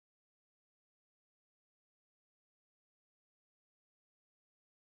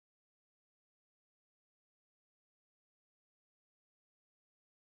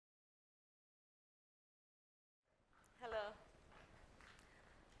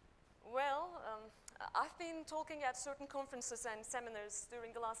been talking at certain conferences and seminars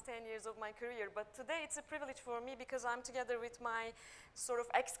during the last 10 years of my career, but today it's a privilege for me because I'm together with my sort of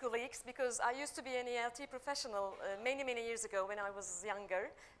ex-colleagues, because I used to be an ELT professional many, many years ago when I was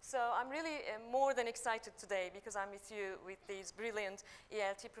younger. So I'm really more than excited today because I'm with you with these brilliant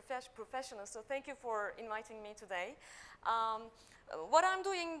ELT professionals. So thank you for inviting me today. What I'm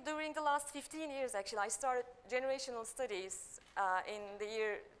doing during the last 15 years, actually, I started generational studies in the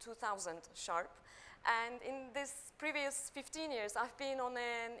year 2000 sharp. And in this previous 15 years, I've been on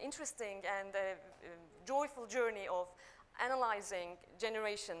an interesting and joyful journey of analyzing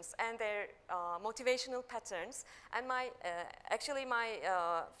generations and their motivational patterns. And actually my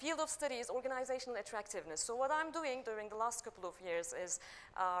field of study is organizational attractiveness. So what I'm doing during the last couple of years is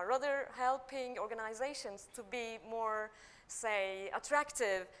rather helping organizations to be more, say,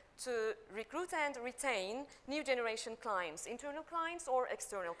 attractive to recruit and retain new generation clients, internal clients or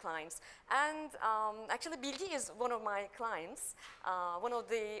external clients. And actually Bilgi is one of my clients, one of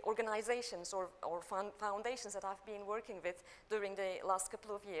the organizations or foundations that I've been working with during the last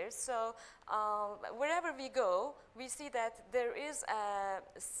couple of years. So wherever we go, we see that there is a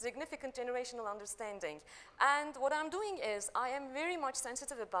significant generational understanding. And what I'm doing is I am very much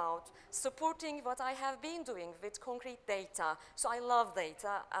sensitive about supporting what I have been doing with concrete data. So I love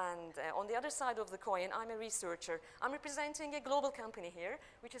data, and on the other side of the coin, I'm a researcher. I'm representing a global company here,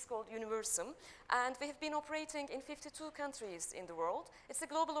 which is called Universum, and we have been operating in 52 countries in the world. It's a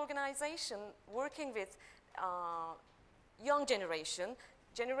global organization working with young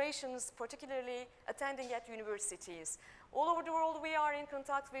generations particularly attending at universities. All over the world, we are in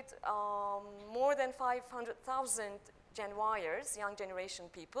contact with more than 500,000 Gen Yers, young generation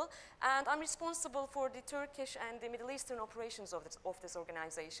people, and I'm responsible for the Turkish and the Middle Eastern operations of this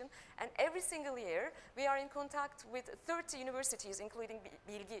organization. And every single year, we are in contact with 30 universities, including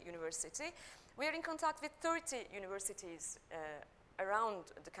Bilgi University. We are in contact with 30 universities around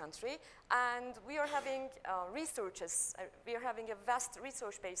the country, and we are having we are having a vast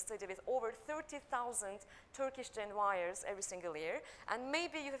research-based study with over 30,000 Turkish Gen Yers every single year. And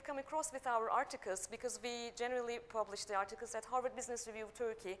maybe you have come across with our articles, because we generally publish the articles at Harvard Business Review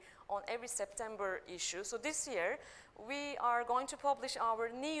Turkey on every September issue. So this year, we are going to publish our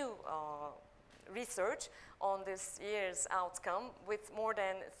new research on this year's outcome with more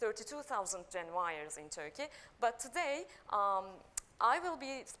than 32,000 Gen Yers in Turkey. But today, I will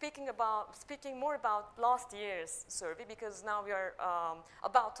be speaking more about last year's survey, because now we are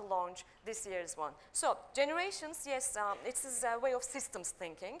about to launch this year's one. So generations, yes, it is a way of systems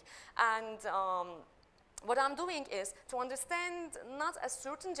thinking, and what I'm doing is to understand not a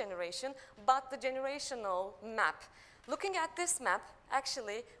certain generation, but the generational map. Looking at this map,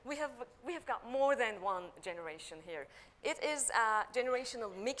 actually, we have got more than one generation here. It is a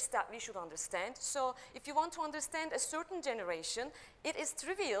generational mix that we should understand. So if you want to understand a certain generation, it is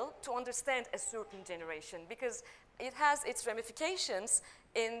trivial to understand a certain generation, because it has its ramifications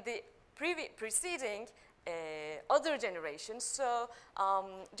in the preceding other generations. So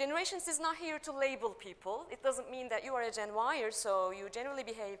generations is not here to label people. It doesn't mean that you are a Gen Yer, so you generally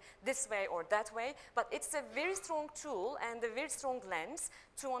behave this way or that way, but it's a very strong tool and a very strong lens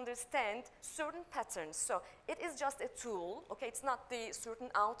to understand certain patterns. So it is just a tool, okay? It's not the certain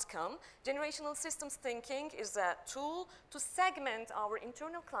outcome. Generational systems thinking is a tool to segment our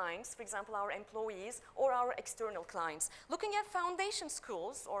internal clients, for example, our employees, or our external clients. Looking at foundation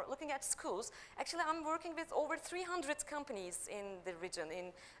schools, or looking at schools, actually I'm working with over 300 companies in the region,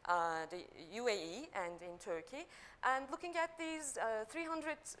 in the UAE and in Turkey. And looking at these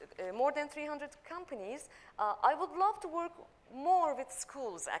more than 300 companies, I would love to work more with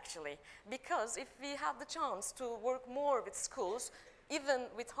schools, actually, because if we have the chance to work more with schools, even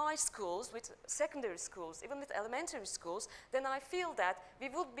with high schools, with secondary schools, even with elementary schools, then I feel that we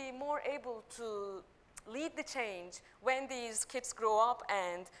would be more able to lead the change when these kids grow up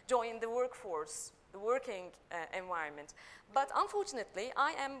and join the workforce, the working environment. But unfortunately,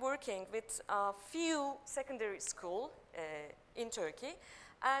 I am working with a few secondary schools in Turkey.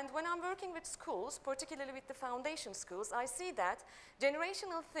 And when I'm working with schools, particularly with the foundation schools, I see that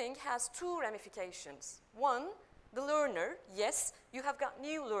generational thing has two ramifications. One, the learner. Yes, you have got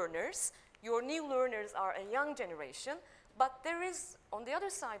new learners. Your new learners are a young generation. But there is, on the other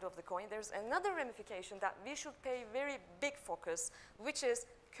side of the coin, there's another ramification that we should pay very big focus, which is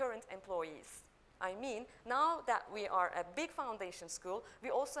current employees. I mean, now that we are a big foundation school, we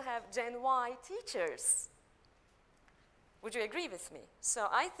also have Gen Y teachers. Would you agree with me? So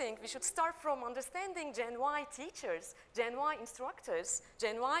I think we should start from understanding Gen Y teachers, Gen Y instructors,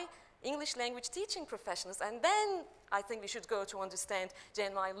 Gen Y English language teaching professionals, and then I think we should go to understand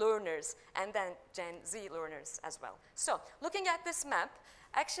Gen Y learners and then Gen Z learners as well. So, looking at this map,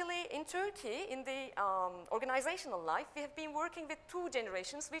 actually in Turkey, in the organizational life, we have been working with two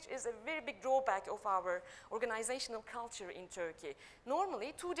generations, which is a very big drawback of our organizational culture in Turkey.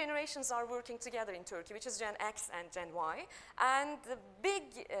 Normally, two generations are working together in Turkey, which is Gen X and Gen Y, and the big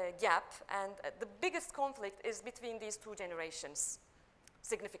gap and the biggest conflict is between these two generations.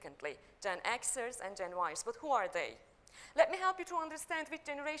 Significantly, Gen Xers and Gen Ys, but who are they? Let me help you to understand which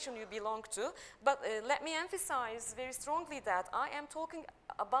generation you belong to, but let me emphasize very strongly that I am talking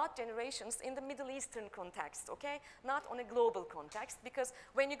about generations in the Middle Eastern context, okay? Not on a global context, because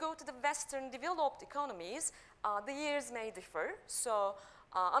when you go to the Western developed economies, the years may differ. So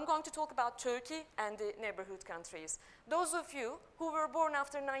I'm going to talk about Turkey and the neighborhood countries. Those of you who were born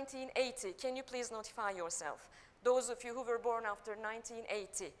after 1980, can you please notify yourself? Those of you who were born after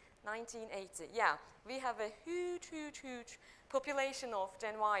 1980, yeah, we have a huge, huge, huge population of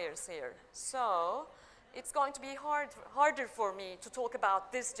Gen Yers here. So it's going to be harder for me to talk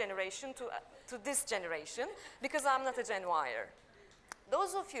about this generation to this generation because I'm not a Gen Yer.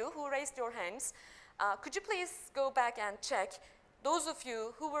 Those of you who raised your hands, could you please go back and check? Those of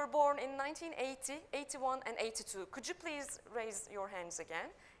you who were born in 1980, 81, and 82, could you please raise your hands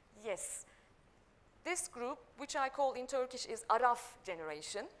again? Yes. This group, which I call in Turkish is Araf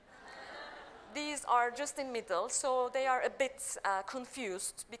generation. These are just in middle, so they are a bit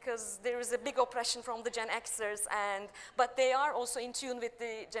confused because there is a big oppression from the Gen Xers, but they are also in tune with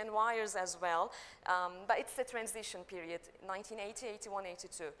the Gen Yers as well. But it's a transition period, 1980, 81,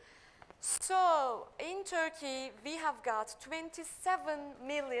 82. So in Turkey, we have got 27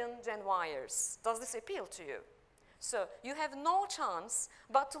 million Gen Yers. Does this appeal to you? So you have no chance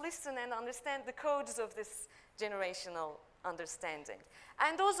but to listen and understand the codes of this generational understanding.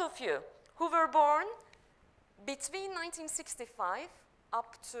 And those of you who were born between 1965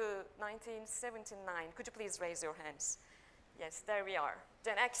 up to 1979, could you please raise your hands? Yes, there we are,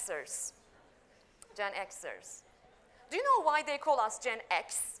 Gen Xers. Gen Xers. Do you know why they call us Gen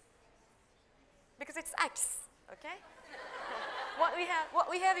X? Because it's X, okay? what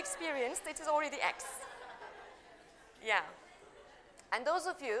we have experienced, it is already X. Yeah. And those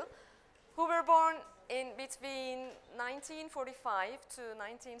of you who were born in between 1945 to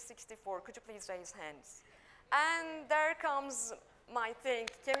 1964, could you please raise hands? And there comes my thing.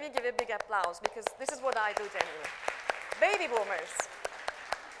 Can we give a big applause? Because this is what I do generally. Baby boomers.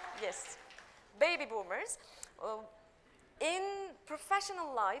 Yes. Baby boomers. In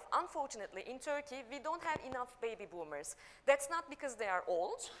professional life, unfortunately, in Turkey, we don't have enough baby boomers. That's not because they are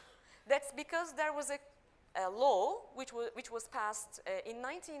old. That's because there was a law which was passed in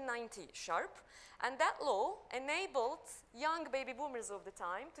 1990 sharp, and that law enabled young baby boomers of the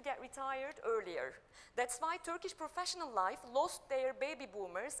time to get retired earlier. That's why Turkish professional life lost their baby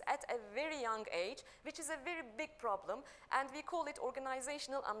boomers at a very young age, which is a very big problem, and we call it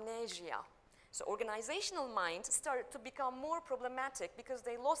organizational amnesia. So organizational mind started to become more problematic because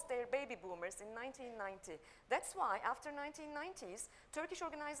they lost their baby boomers in 1990. That's why after 1990s, Turkish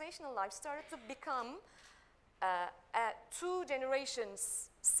organizational life started to become a two generations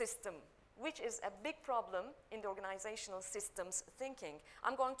system, which is a big problem in the organizational systems thinking.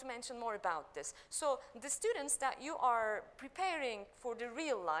 I'm going to mention more about this. So the students that you are preparing for the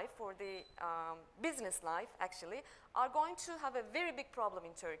real life, for the business life actually, are going to have a very big problem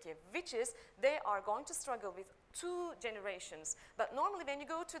in Turkey, which is they are going to struggle with two generations. But normally when you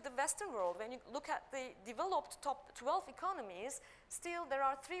go to the Western world, when you look at the developed top 12 economies, still there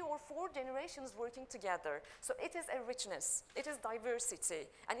are 3 or 4 generations working together. So it is a richness, it is diversity,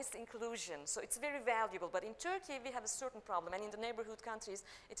 and it's inclusion. So it's very valuable. But in Turkey, we have a certain problem, and in the neighborhood countries,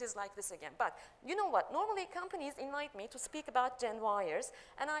 it is like this again. But you know what? Normally companies invite me to speak about Gen Yers,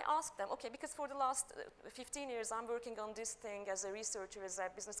 and I ask them, okay, because for the last 15 years, I'm working on this thing as a researcher, as a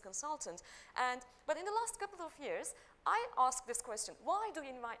business consultant. But in the last couple of years, I ask this question, why do you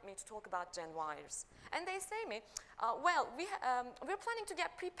invite me to talk about Gen Yers? And they say me, well, we're planning to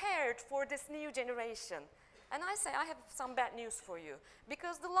get prepared for this new generation. And I say, I have some bad news for you,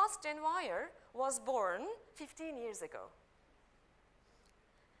 because the last Gen Yer was born 15 years ago.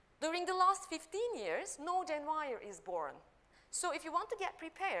 During the last 15 years, no Gen Yer is born. So if you want to get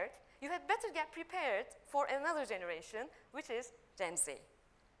prepared, you had better get prepared for another generation, which is Gen Z.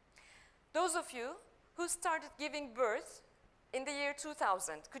 Those of you who started giving birth in the year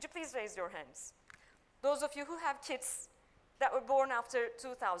 2000, could you please raise your hands? Those of you who have kids that were born after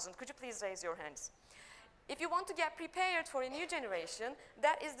 2000, could you please raise your hands? if you want to get prepared for a new generation,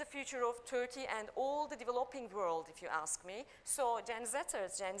 that is the future of Turkey and all the developing world, if you ask me. So Gen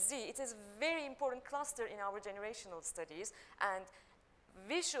Zers, Gen Z, it is a very important cluster in our generational studies, and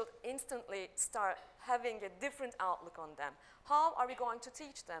we should instantly start having a different outlook on them. How are we going to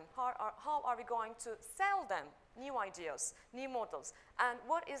teach them? How are we going to sell them new ideas, new models? And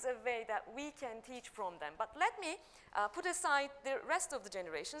what is a way that we can teach from them? But let me put aside the rest of the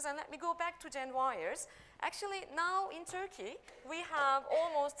generations and let me go back to Gen Yers. Actually, now in Turkey, we have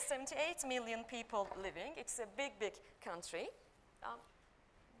almost 78 million people living. It's a big, big country.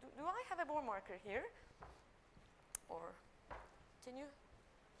 Do I have a bore marker here? Or can you?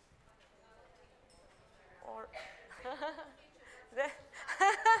 Or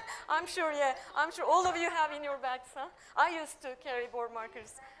I'm sure, yeah. I'm sure all of you have in your bags, huh? I used to carry board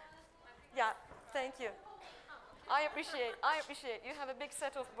markers. Yeah, thank you. I appreciate. You have a big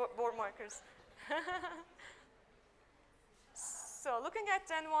set of board markers. So looking at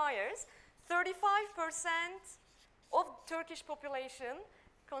Gen Yers, 35% of Turkish population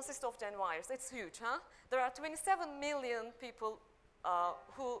consists of Gen Yers. It's huge, huh? There are 27 million people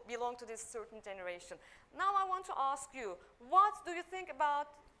who belong to this certain generation. Now I want to ask you, what do you think about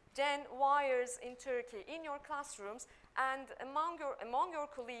Gen Yers in Turkey, in your classrooms, and among your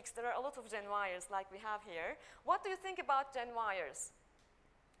colleagues? There are a lot of Gen Yers like we have here. What do you think about Gen Yers?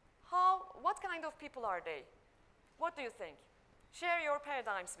 What kind of people are they? What do you think? Share your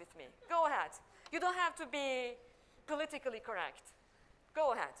paradigms with me. Go ahead. You don't have to be politically correct.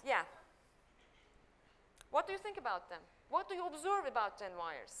 Go ahead, yeah. What do you think about them? What do you observe about Gen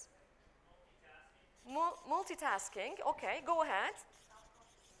Yers? Multitasking, okay, go ahead.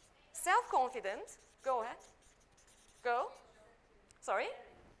 Self-confident, go ahead. Go. Sorry?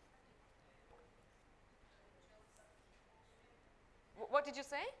 What did you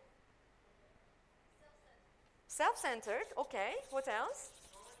say? Self-centered, okay. What else?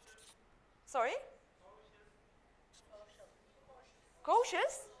 Sorry?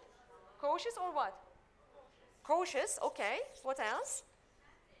 Cautious? Cautious or what? Cautious, okay. What else?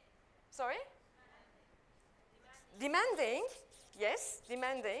 Sorry? Demanding. Yes,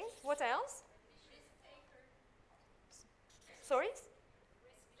 demanding. What else? Sorry?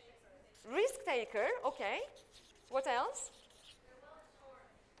 Risk taker, okay. What else?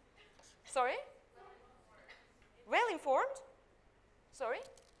 Sorry? Well informed? Sorry?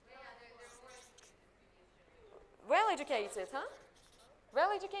 Well educated, huh?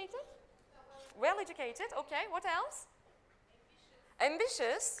 Well educated? Well educated, okay. What else?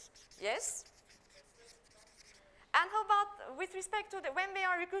 Ambitious, yes. And how about with respect to when we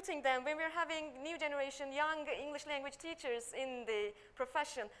are recruiting them, when we're having new generation young English language teachers in the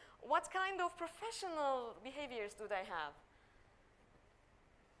profession, what kind of professional behaviors do they have?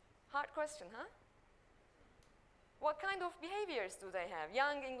 Hard question, huh? What kind of behaviors do they have,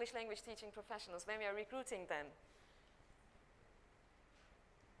 young English language teaching professionals, when we are recruiting them?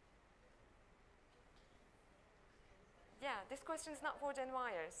 Yeah, this question is not for Gen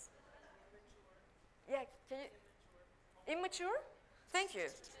Yers. Yeah, can you? Immature? Thank you.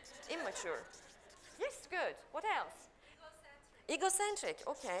 Immature. Yes, good. What else? Egocentric,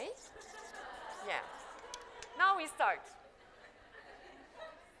 okay. Yeah. Now we start.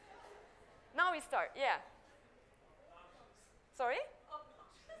 Now we start, yeah. Sorry?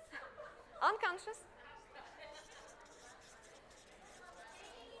 Unconscious?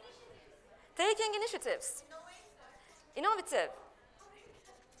 Taking initiatives. Innovative.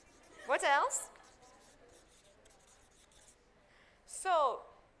 What else? So,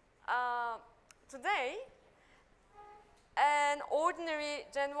 today, an ordinary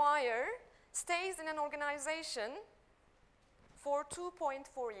Gen Yer stays in an organization for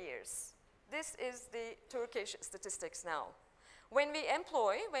 2.4 years. This is the Turkish statistics now. When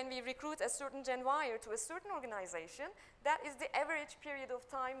we recruit a certain Gen Yer to a certain organization, that is the average period of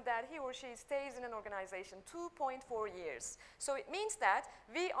time that he or she stays in an organization, 2.4 years. So it means that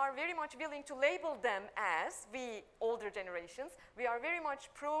we are very much willing to label them as, we older generations, we are very much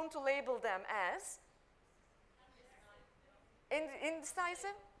prone to label them as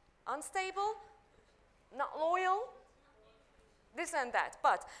indecisive, unstable, not loyal, this and that.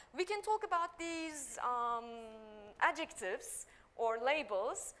 But we can talk about these adjectives or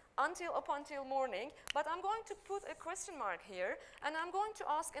labels up until morning, but I'm going to put a question mark here, and I'm going to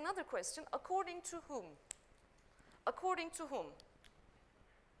ask another question, according to whom? According to whom?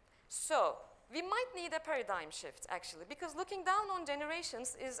 So, we might need a paradigm shift, actually, because looking down on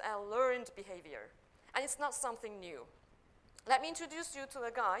generations is a learned behavior, and it's not something new. Let me introduce you to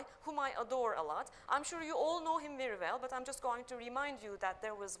a guy whom I adore a lot. I'm sure you all know him very well, but I'm just going to remind you that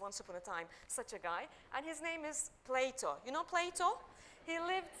there was once upon a time such a guy, and his name is Plato. You know Plato? He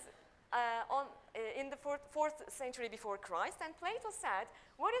lived in the 4th century before Christ, and Plato said,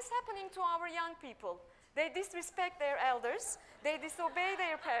 what is happening to our young people? They disrespect their elders, they disobey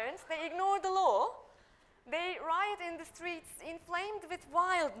their parents, they ignore the law, they riot in the streets inflamed with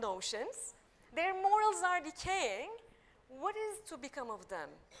wild notions, their morals are decaying. What is to become of them?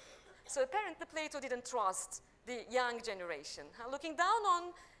 So apparently Plato didn't trust the young generation. Looking down on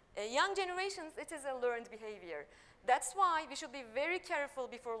young generations, it is a learned behavior. That's why we should be very careful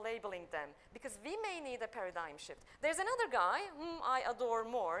before labeling them, because we may need a paradigm shift. There's another guy whom I adore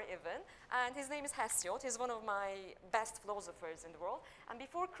more even, and his name is Hesiod. He's one of my best philosophers in the world. And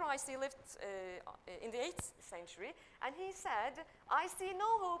before Christ, he lived in the 8th century, and he said, I see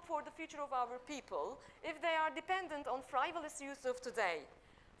no hope for the future of our people if they are dependent on frivolous youth of today.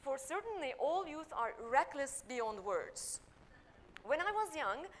 For certainly all youth are reckless beyond words. When I was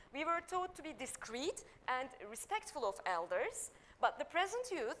young, we were taught to be discreet and respectful of elders, but the present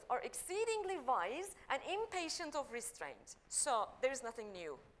youth are exceedingly wise and impatient of restraint. So there is nothing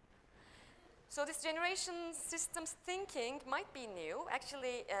new. So this generation systems thinking might be new.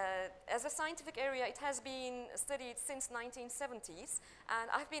 Actually, as a scientific area, it has been studied since 1970s, and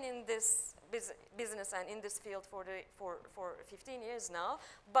I've been in this business and in this field for 15 years now,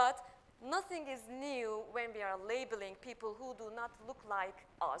 but nothing is new when we are labeling people who do not look like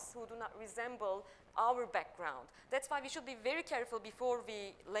us, who do not resemble our background. That's why we should be very careful before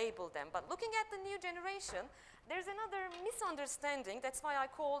we label them. But looking at the new generation, there's another misunderstanding. That's why I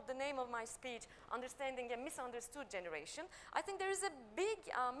called the name of my speech, Understanding a Misunderstood Generation. I think there is a big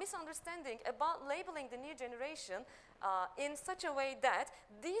misunderstanding about labeling the new generation in such a way that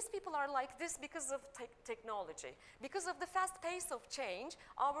these people are like this because of technology. Because of the fast pace of change,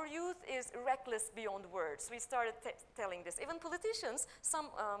 our youth is reckless beyond words. We started telling this. Even politicians, some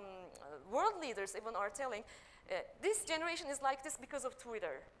world leaders even are telling, this generation is like this because of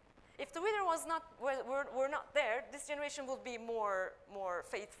Twitter. If Twitter was not, were not there, this generation would be more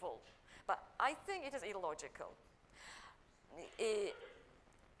faithful. But I think it is illogical.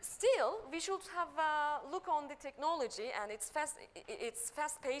 Still, we should have a look on the technology and its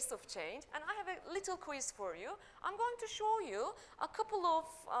fast pace of change. And I have a little quiz for you. I'm going to show you a couple of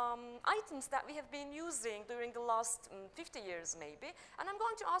items that we have been using during the last 50 years maybe. And I'm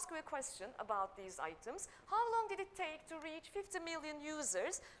going to ask you a question about these items. How long did it take to reach 50 million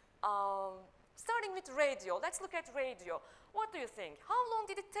users? Starting with radio, let's look at radio. What do you think? How long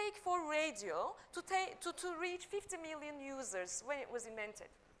did it take for radio to reach 50 million users when it was invented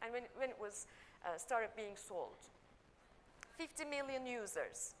and when it was started being sold? 50 million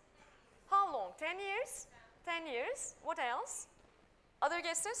users. How long? 10 years? 10 years. What else? Other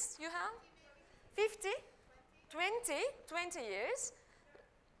guesses you have? 50? 20? 20 years.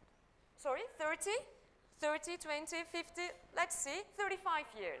 Sorry, 30? 30, 20, 50, let's see, 35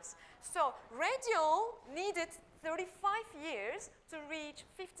 years. So radio needed 35 years to reach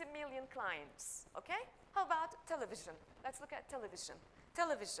 50 million clients, okay? How about television? Let's look at television.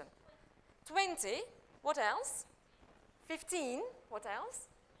 Television, 20, what else? 15, what else?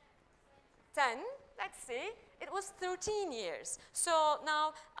 10, let's see, it was 13 years. So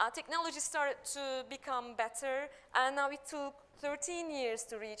now technology started to become better, and now it took 13 years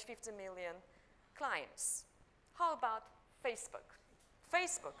to reach 50 million clients. How about Facebook?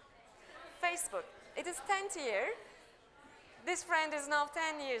 Facebook. Facebook. It is 10th year. This friend is now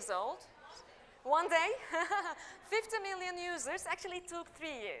 10 years old. One day, 50 million users actually took 3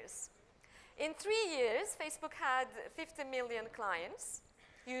 years. In 3 years, Facebook had 50 million clients,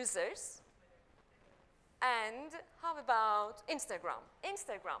 users. And how about Instagram?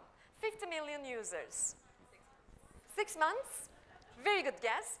 Instagram, 50 million users. 6 months? Very good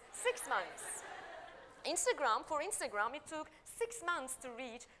guess. 6 months. For Instagram, it took 6 months to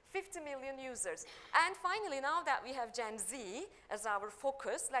reach 50 million users. And finally, now that we have Gen Z as our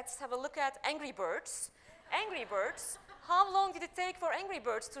focus, let's have a look at Angry Birds. Angry Birds, how long did it take for Angry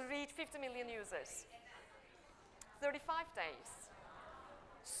Birds to reach 50 million users? 35 days.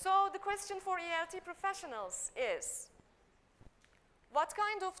 So the question for ELT professionals is, what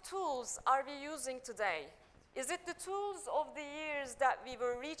kind of tools are we using today? Is it the tools of the years that we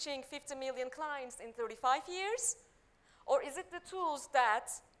were reaching 50 million clients in 35 years? Or is it the tools that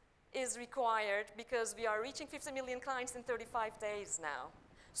is required because we are reaching 50 million clients in 35 days now?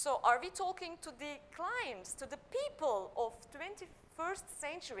 So are we talking to the clients, to the people of 21st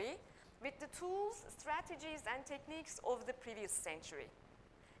century with the tools, strategies, and techniques of the previous century?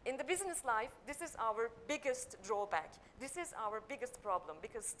 In the business life, this is our biggest drawback. This is our biggest problem,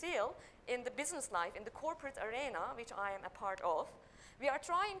 because still in the business life, in the corporate arena, which I am a part of, we are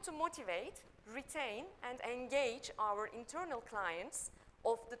trying to motivate, retain, and engage our internal clients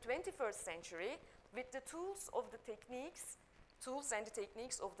of the 21st century with the tools and the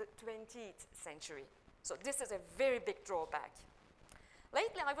techniques of the 20th century. So this is a very big drawback.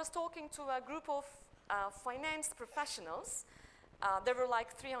 Lately, I was talking to a group of finance professionals. There were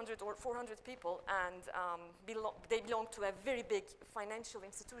like 300 or 400 people, and they belong to a very big financial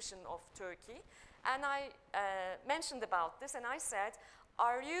institution of Turkey. And I mentioned about this, and I said,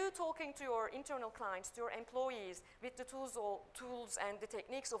 are you talking to your internal clients, to your employees, with the tools and the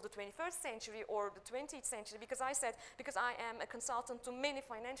techniques of the 21st century or the 20th century? Because I said, because I am a consultant to many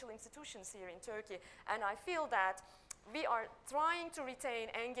financial institutions here in Turkey, and I feel that we are trying to retain,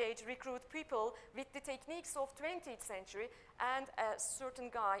 engage, recruit people with the techniques of 20th century, and a certain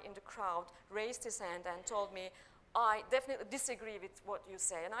guy in the crowd raised his hand and told me, I definitely disagree with what you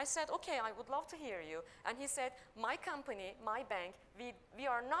say. And I said, okay, I would love to hear you. And he said, my company, my bank, we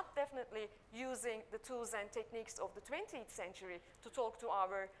are not definitely using the tools and techniques of the 20th century to talk to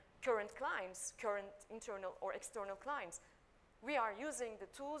our current clients, current internal or external clients. We are using the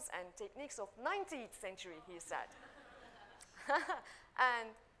tools and techniques of 19th century, he said. And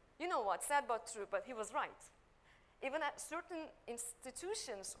you know what, sad but true, but he was right. Even at certain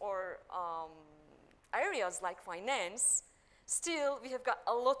institutions or areas like finance, still we have got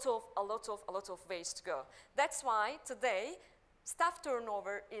a lot of ways to go. That's why today staff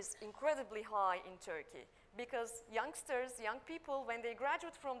turnover is incredibly high in Turkey, because youngsters, young people, when they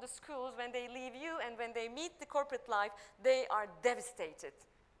graduate from the schools, when they leave you and when they meet the corporate life, they are devastated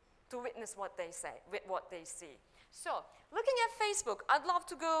to witness what they say, what they see. So, looking at Facebook, I'd love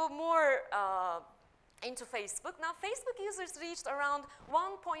to go more into Facebook. Now, Facebook users reached around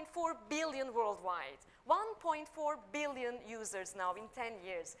 1.4 billion worldwide. 1.4 billion users now in 10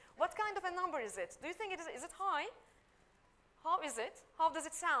 years. What kind of a number is it? Do you think is it high? How is it? How does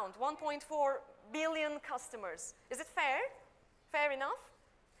it sound? 1.4 billion customers. Is it fair? Fair enough?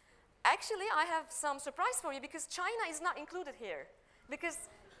 Actually, I have some surprise for you, because China is not included here.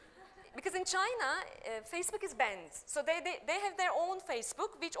 Because in China, Facebook is banned. So they have their own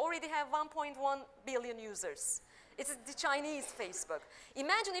Facebook, which already have 1.1 billion users. It's the Chinese Facebook.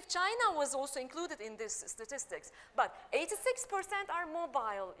 Imagine if China was also included in these statistics. But 86% are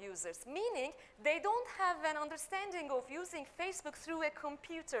mobile users, meaning they don't have an understanding of using Facebook through a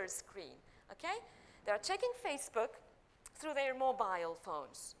computer screen, okay? They're checking Facebook through their mobile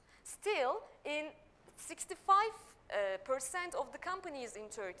phones. Still, in 65% of the companies in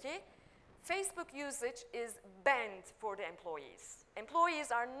Turkey, Facebook usage is banned for the employees.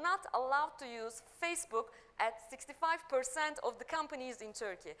 Employees are not allowed to use Facebook at 65% of the companies in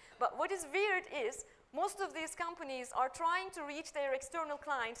Turkey. But what is weird is most of these companies are trying to reach their external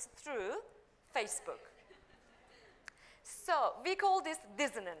clients through Facebook. So we call this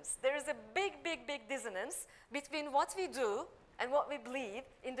dissonance. There is a big dissonance between what we do and what we believe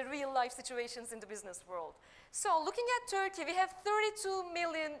in the real life situations in the business world. So looking at Turkey, we have 32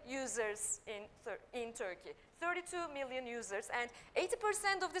 million users in Turkey. 32 million users, and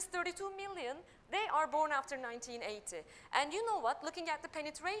 80% of this 32 million, they are born after 1980. And you know what? Looking at the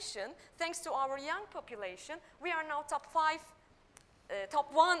penetration, thanks to our young population, we are now top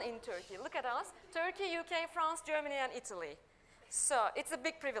 1 in Turkey. Look at us. Turkey, UK, France, Germany, and Italy. So it's a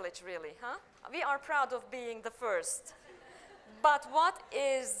big privilege, really, huh? We are proud of being the first. But what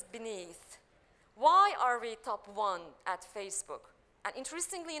is beneath? Why are we top 1 at Facebook? And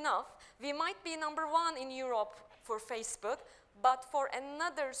interestingly enough, we might be number 1 in Europe for Facebook, but for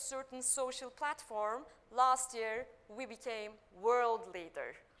another certain social platform, last year we became world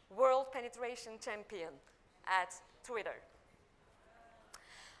leader, world penetration champion at Twitter.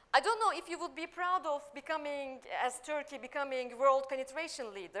 I don't know if you would be proud of becoming, as Turkey, becoming world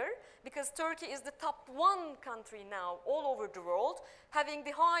penetration leader, because Turkey is the top 1 country now all over the world, having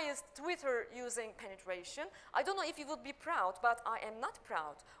the highest Twitter using penetration. I don't know if you would be proud, but I am not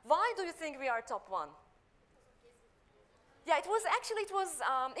proud. Why do you think we are top 1? Yeah, it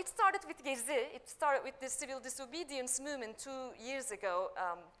started with Gezi. It started with the civil disobedience movement 2 years ago.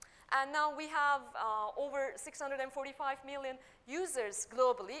 And now we have over 645 million users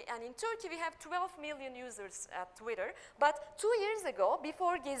globally. And in Turkey, we have 12 million users at Twitter. But 2 years ago,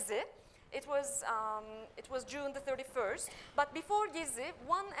 before Gezi, it was June the 31st. But before Gezi,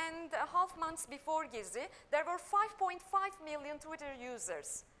 1.5 months before Gezi, there were 5.5 million Twitter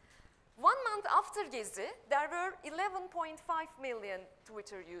users. 1 month after Gezi, there were 11.5 million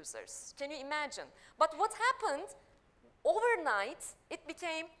Twitter users. Can you imagine? But what happened Overnight, it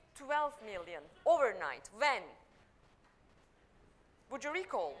became 12 million. Overnight. When? Would you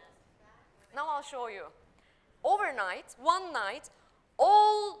recall? Now I'll show you. Overnight, one night,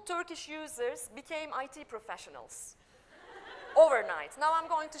 all Turkish users became IT professionals. Overnight. Now I'm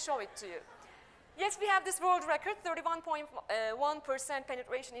going to show it to you. Yes, we have this world record, 31.1%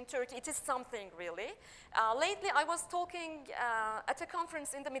 penetration in Turkey. It is something, really. Lately, I was talking at a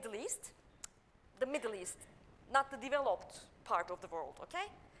conference in the Middle East. The Middle East, not the developed part of the world, okay?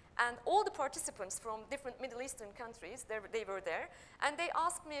 And all the participants from different Middle Eastern countries, they were there, and they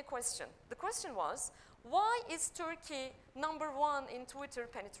asked me a question. The question was, why is Turkey #1 in Twitter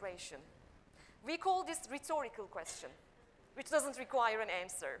penetration? We call this rhetorical question, which doesn't require an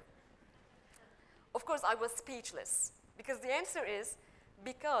answer. Of course, I was speechless, because the answer is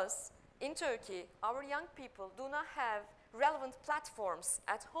because in Turkey, our young people do not have relevant platforms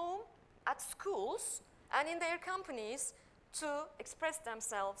at home, at schools, and in their companies to express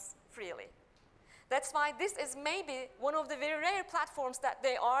themselves freely. That's why this is maybe one of the very rare platforms that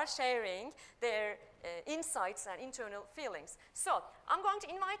they are sharing their insights and internal feelings. So, I'm going to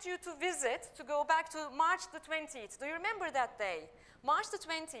invite you to visit, to go back to March the 20th. Do you remember that day? March the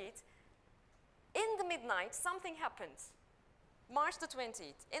 20th, in the midnight, something happened. March the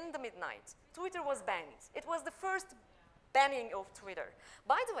 20th, in the midnight, Twitter was banned. It was the first banning of Twitter.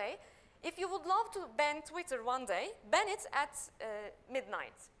 By the way, if you would love to ban Twitter one day, ban it at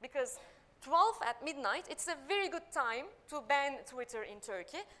midnight, because 12 at midnight, it's a very good time to ban Twitter in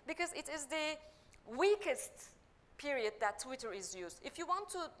Turkey, because it is the weakest period that Twitter is used. If you want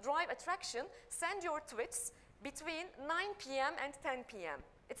to drive attraction, send your tweets between 9 p.m. and 10 p.m.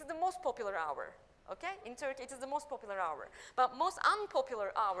 It's the most popular hour, okay? In Turkey, it is the most popular hour. But most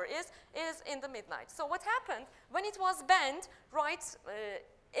unpopular hour is in the midnight. So what happened, when it was banned, right,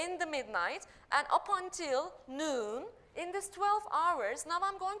 in the midnight, and up until noon, in these 12 hours, now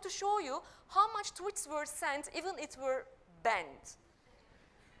I'm going to show you how much tweets were sent even it were banned.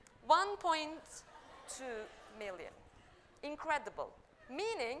 1.2 million. Incredible.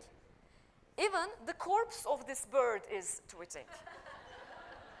 Meaning, even the corpse of this bird is tweeting.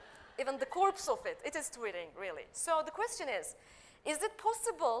 Even the corpse of it, it is tweeting, really. So the question is it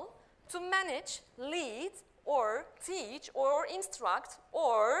possible to manage, lead, or teach, or instruct,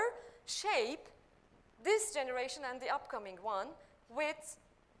 or shape this generation and the upcoming one with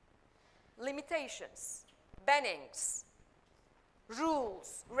limitations, bannings,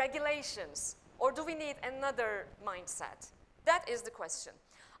 rules, regulations, or do we need another mindset? That is the question.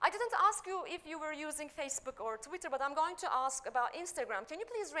 I didn't ask you if you were using Facebook or Twitter, but I'm going to ask about Instagram. Can you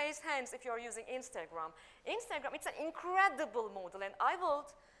please raise hands if you're using Instagram? Instagram, it's an incredible model, and I will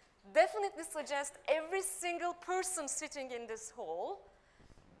definitely suggest every single person sitting in this hall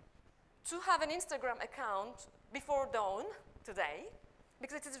to have an Instagram account before dawn today,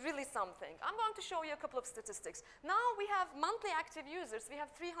 because it is really something. I'm going to show you a couple of statistics. Now we have monthly active users. We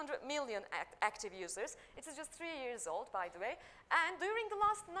have 300 million active users. It is just 3 years old, by the way. And during the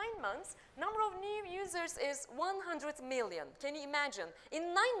last 9 months, number of new users is 100 million. Can you imagine?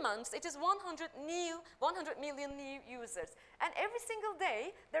 In 9 months, it is 100 million new users. And every single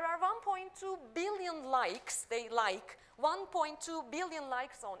day, there are 1.2 billion likes. They like 1.2 billion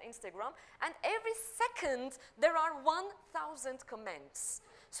likes on Instagram, and every second there are 1,000 comments.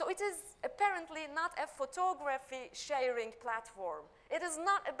 So it is apparently not a photography sharing platform. It is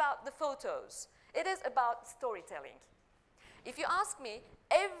not about the photos. It is about storytelling. If you ask me,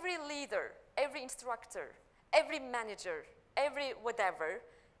 every leader, every instructor, every manager, every whatever,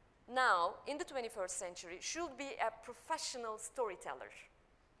 now in the 21st century should be a professional storyteller.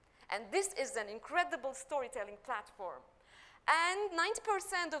 And this is an incredible storytelling platform. And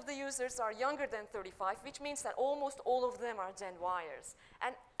 90% of the users are younger than 35, which means that almost all of them are Gen Yers.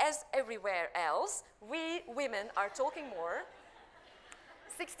 And as everywhere else, we women are talking more.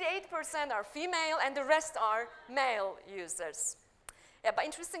 68% are female, and the rest are male users. Yeah, but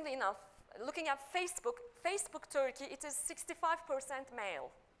interestingly enough, looking at Facebook Turkey, it is 65%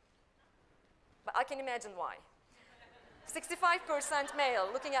 male. But I can imagine why. 65% male,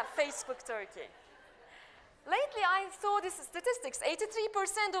 looking at Facebook Turkey. Lately, I saw these statistics.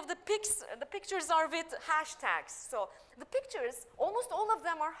 83% of the pictures are with hashtags. So the pictures, almost all of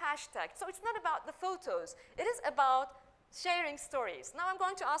them are hashtagged. So it's not about the photos. It is about sharing stories. Now I'm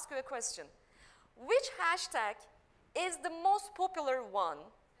going to ask you a question. Which hashtag is the most popular one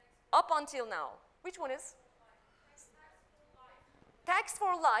up until now? Which one is? Tax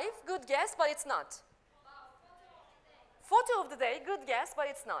for life, good guess, but it's not. Photo of the day, good guess, but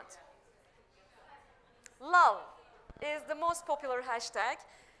it's not. Love is the most popular hashtag.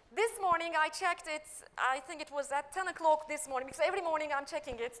 This morning I checked it, I think it was at 10 o'clock this morning, because every morning I'm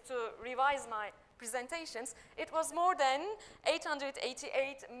checking it to revise my presentations. It was more than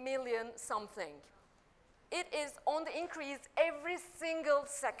 888 million something. It is on the increase every single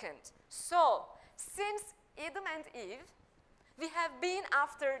second. So, since Adam and Eve, we have been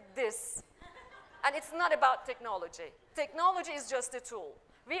after this. And it's not about technology. Technology is just a tool.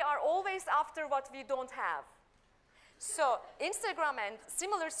 We are always after what we don't have. So Instagram and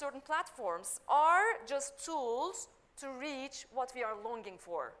similar certain platforms are just tools to reach what we are longing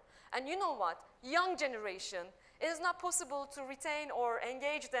for. And you know what? Young generation, it is not possible to retain or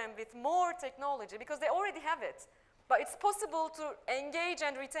engage them with more technology because they already have it. But it's possible to engage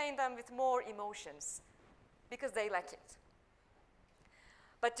and retain them with more emotions because they lack it.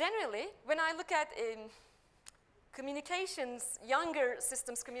 But generally, when I look at communications, younger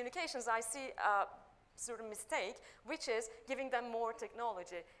systems communications, I see a certain mistake, which is giving them more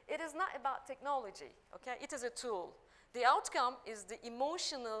technology. It is not about technology, okay? It is a tool. The outcome is the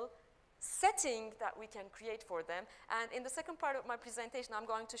emotional setting that we can create for them. And in the second part of my presentation, I'm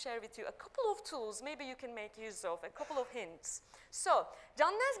going to share with you a couple of tools maybe you can make use of, a couple of hints. So,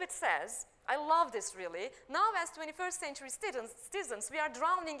 John Naisbitt says, I love this really, now as 21st century citizens, we are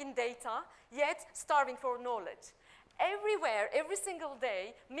drowning in data, yet starving for knowledge. Everywhere, every single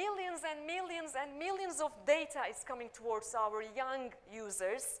day, millions and millions and millions of data is coming towards our young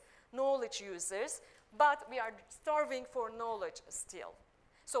users, knowledge users, but we are starving for knowledge still.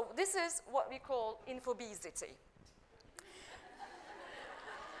 So this is what we call infobesity.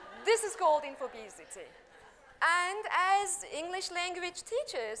 This is called infobesity. And as English language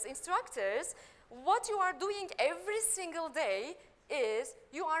teachers, instructors, what you are doing every single day is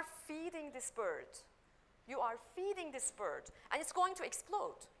you are feeding this bird. You are feeding this bird, and it's going to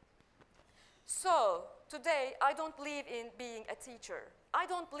explode. So today, I don't believe in being a teacher. I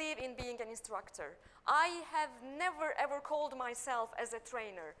don't believe in being an instructor. I have never ever called myself as a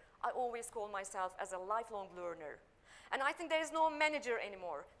trainer. I always call myself as a lifelong learner. And I think there is no manager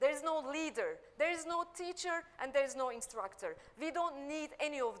anymore. There is no leader. There is no teacher, and there is no instructor. We don't need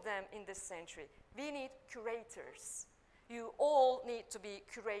any of them in this century. We need curators. You all need to be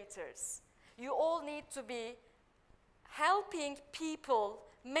curators. You all need to be helping people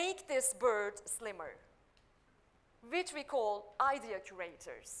make this bird slimmer, which we call idea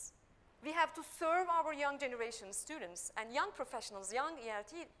curators. We have to serve our young generation students and young professionals, young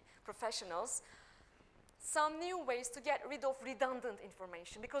ELT professionals, some new ways to get rid of redundant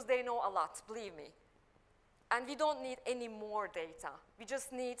information because they know a lot, believe me. And we don't need any more data. We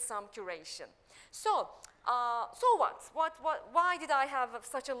just need some curation. So why did I have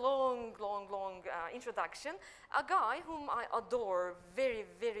such a long introduction? A guy whom I adore very,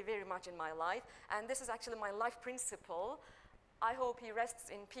 very, very much in my life, and this is actually my life principle. I hope he rests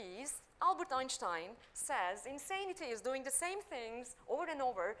in peace. Albert Einstein says insanity is doing the same things over and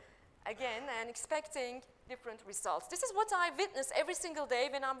over again and expecting different results. This is what I witness every single day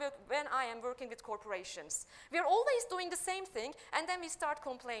when I am working with corporations. We are always doing the same thing, and then we start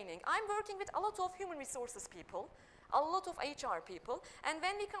complaining. I'm working with a lot of human resources people, a lot of HR people, and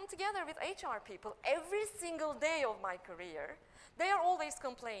when we come together with HR people every single day of my career, they are always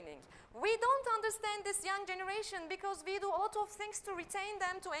complaining. We don't understand this young generation because we do a lot of things to retain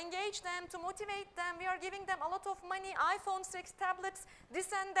them, to engage them, to motivate them. We are giving them a lot of money, iPhone 6, tablets,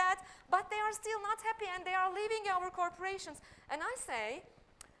 this and that, but they are still not happy and they are leaving our corporations. And I say,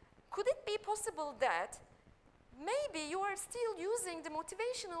 could it be possible that maybe you are still using the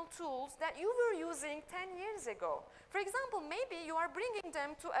motivational tools that you were using 10 years ago? For example, maybe you are bringing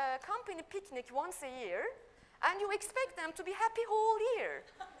them to a company picnic once a year, and you expect them to be happy whole year.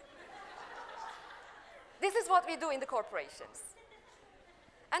 This is what we do in the corporations.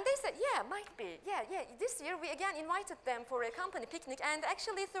 And they said, yeah, might be. Yeah, this year we again invited them for a company picnic, and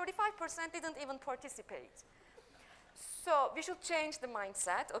actually 35% didn't even participate. So we should change the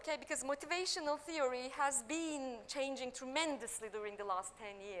mindset, okay? Because motivational theory has been changing tremendously during the last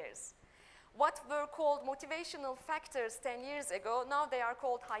 10 years. What were called motivational factors 10 years ago, now they are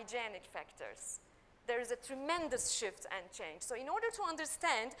called hygienic factors. There is a tremendous shift and change. So in order to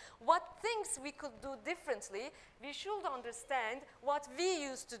understand what things we could do differently, we should understand what we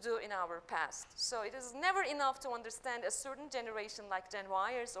used to do in our past. So it is never enough to understand a certain generation like Gen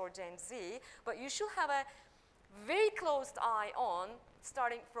Yers or Gen Z, but you should have a very close eye on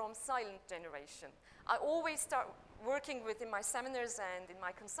starting from silent generation. I always start working with, in my seminars and in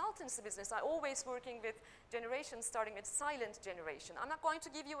my consultancy business, I always working with generations starting with silent generation. I'm not going to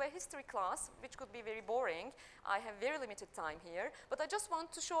give you a history class, which could be very boring. I have very limited time here, but I just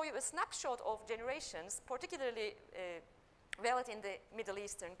want to show you a snapshot of generations, particularly valid in the Middle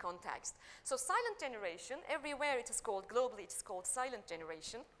Eastern context. So silent generation, everywhere it is called, globally it is called silent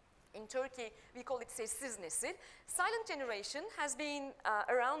generation. In Turkey, we call it sessiz nesil. Silent generation has been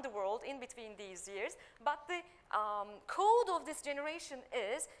around the world in between these years, but the code of this generation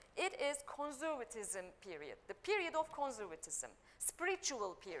is, it is conservatism period, the period of conservatism,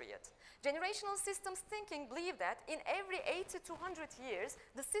 spiritual period. Generational systems thinking believe that in every 80 to 100 years,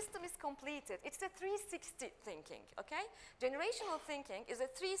 the system is completed. It's a 360 thinking, okay? Generational thinking is a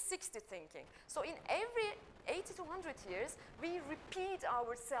 360 thinking. So in every 80 to 100 years, we repeat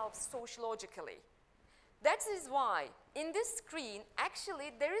ourselves sociologically. That is why in this screen,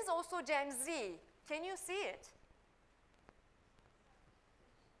 actually, there is also Gen Z. Can you see it?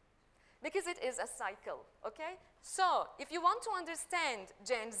 Because it is a cycle, okay? So, if you want to understand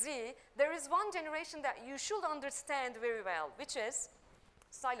Gen Z, there is one generation that you should understand very well, which is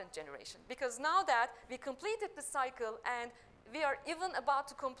silent generation. Because now that we completed the cycle and we are even about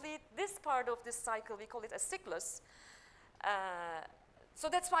to complete this part of this cycle, we call it a cyclus. So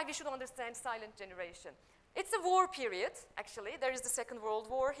that's why we should understand silent generation. It's a war period, actually. There is the Second World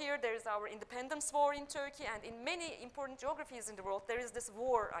War here, there is our independence war in Turkey, and in many important geographies in the world, there is this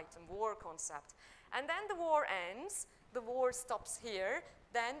war item, war concept. And then the war ends, the war stops here,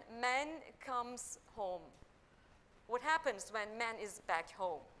 then man comes home. What happens when man is back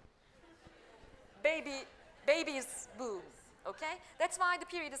home? Babies boom. Okay? That's why the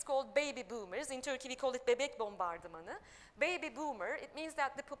period is called baby boomers. In Turkey, we call it bebek bombardımanı. Baby boomer, it means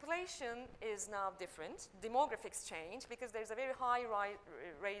that the population is now different. Demographics change because there's a very high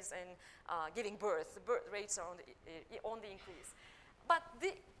rise in giving birth. The birth rates are on the increase. But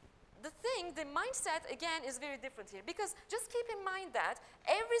the mindset, again, is very different here. Because just keep in mind that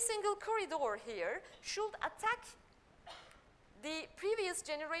every single corridor here should attack the previous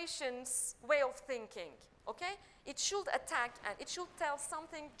generation's way of thinking. Okay? It should attack and it should tell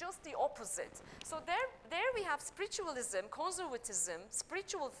something just the opposite. So there we have spiritualism, conservatism,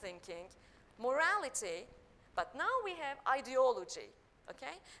 spiritual thinking, morality, but now we have ideology.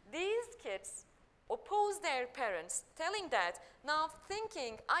 Okay? These kids oppose their parents, telling that now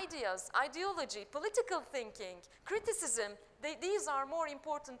thinking, ideas, ideology, political thinking, criticism, these are more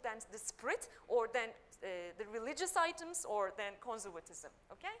important than the spirit or than the religious items or than conservatism.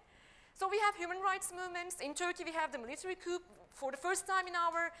 Okay? So we have human rights movements. In Turkey, we have the military coup. For the first time in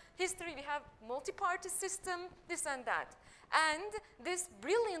our history, we have multi-party system, this and that. And this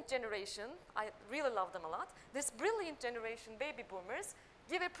brilliant generation, I really love them a lot, this brilliant generation, baby boomers,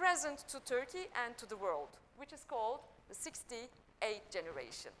 give a present to Turkey and to the world, which is called the 68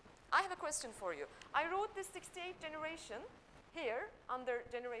 generation. I have a question for you. I wrote this 68 generation here under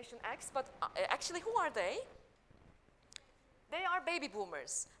Generation X, but actually, who are they? They are baby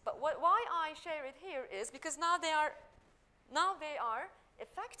boomers. But why I share it here is because now they are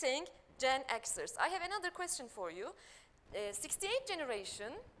affecting Gen Xers. I have another question for you. 68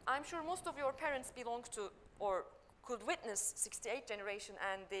 generation, I'm sure most of your parents belong to or could witness 68 generation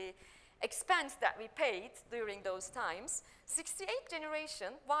and the expense that we paid during those times. 68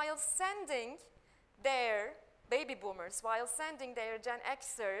 generation, while sending their baby boomers, while sending their Gen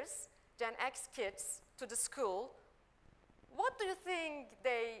Xers, Gen X kids to the school, what do you think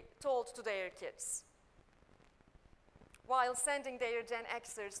they told to their kids while sending their Gen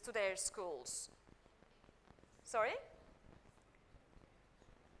Xers to their schools? Sorry?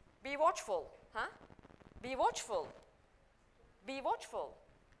 Be watchful, huh? Be watchful. Be watchful.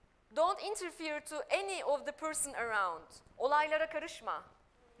 Don't interfere to any of the person around. Olaylara karışma.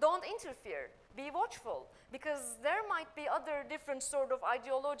 Don't interfere. Be watchful, because there might be other different sort of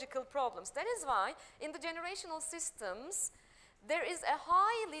ideological problems. That is why in the generational systems, there is a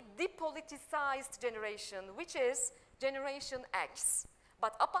highly depoliticized generation, which is Generation X.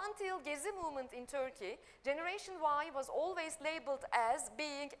 But up until Gezi movement in Turkey, Generation Y was always labeled as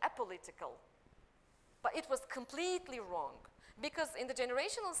being apolitical. But it was completely wrong. Because in the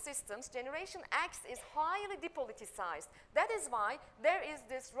generational systems, Generation X is highly depoliticized. That is why there is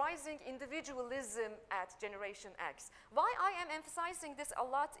this rising individualism at Generation X. Why I am emphasizing this a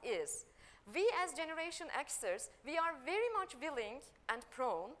lot is, we as Generation Xers, we are very much willing and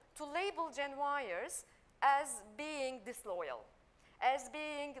prone to label Gen Yers as being disloyal, as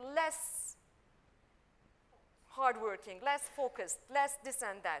being less hardworking, less focused, less this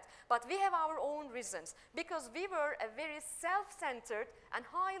and that. But we have our own reasons, because we were a very self-centered and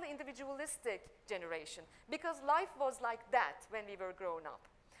highly individualistic generation, because life was like that when we were grown up.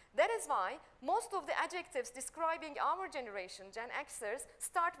 That is why most of the adjectives describing our generation, Gen Xers,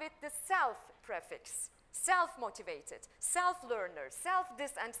 start with the self prefix. Self-motivated, self-learner,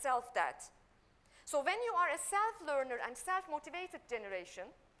 self-this and self-that. So when you are a self-learner and self-motivated generation,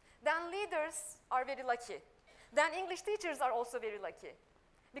 then leaders are very lucky. Then English teachers are also very lucky.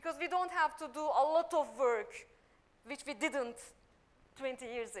 Because we don't have to do a lot of work, which we didn't 20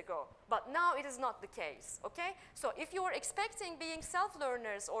 years ago. But now it is not the case, okay? So if you are expecting being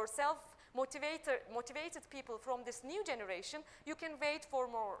self-learners or self-motivated people from this new generation, you can wait for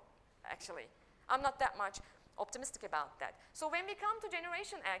more, actually. I'm not that much optimistic about that. So when we come to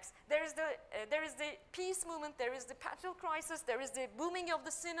Generation X, there is the peace movement, there is the petrol crisis, there is the booming of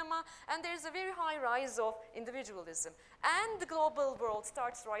the cinema, and there is a very high rise of individualism. And the global world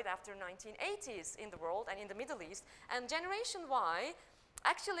starts right after 1980s in the world and in the Middle East. And Generation Y,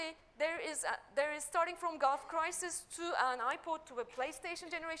 actually, there is starting from Gulf crisis to an iPod to a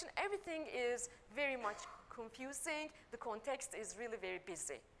PlayStation generation, everything is very much confusing. The context is really very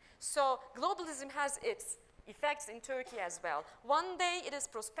busy. So globalism has its effects in Turkey as well. One day it is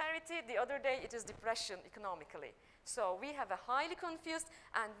prosperity, the other day it is depression economically. So we have a highly confused,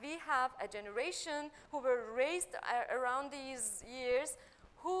 and we have a generation who were raised around these years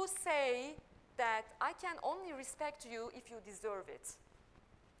who say that I can only respect you if you deserve it.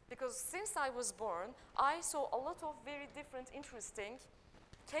 Because since I was born, I saw a lot of very different interesting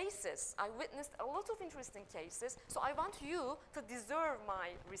cases. I witnessed a lot of interesting cases, so I want you to deserve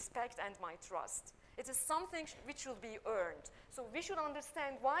my respect and my trust. It is something which should be earned. So we should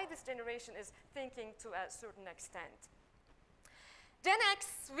understand why this generation is thinking to a certain extent. Gen X,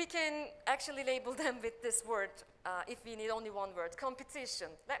 we can actually label them with this word, if we need only one word, competition.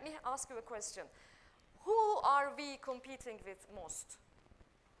 Let me ask you a question. Who are we competing with most?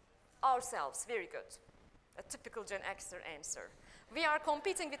 Ourselves, very good. A typical Gen Xer answer. We are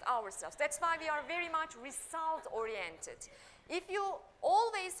competing with ourselves. That's why we are very much result-oriented. If you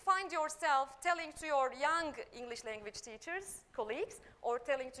always find yourself telling to your young English language teachers, colleagues, or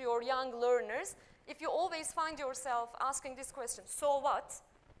telling to your young learners, if you always find yourself asking this question, so what?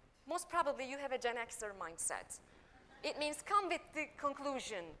 Most probably you have a Gen Xer mindset. It means come with the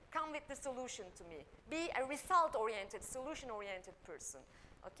conclusion, come with the solution to me. Be a result-oriented, solution-oriented person.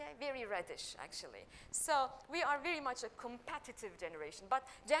 Okay, very reddish actually. So we are very much a competitive generation. But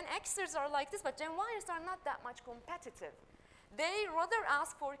Gen Xers are like this, but Gen Yers are not that much competitive. They rather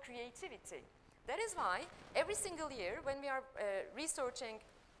ask for creativity. That is why every single year when we are researching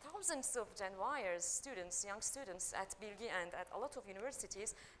thousands of Gen Yers students, young students at Bilgi and at a lot of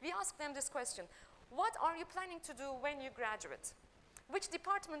universities, we ask them this question: what are you planning to do when you graduate? Which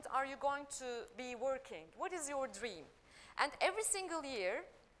department are you going to be working? What is your dream? And every single year,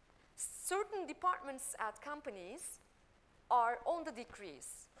 certain departments at companies are on the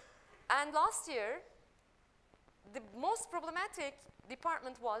decrease. And last year, the most problematic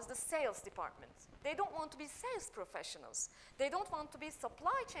department was the sales department. They don't want to be sales professionals. They don't want to be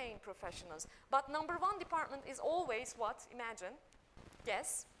supply chain professionals. But number one department is always what? Imagine,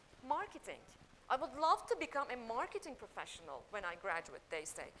 guess, marketing. I would love to become a marketing professional when I graduate, they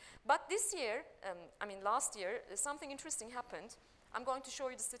say. But this year, last year, something interesting happened. I'm going to show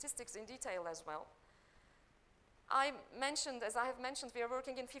you the statistics in detail as well. As I have mentioned, we are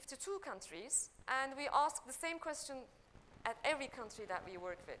working in 52 countries, and we ask the same question at every country that we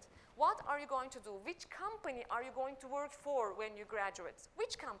work with. What are you going to do? Which company are you going to work for when you graduate?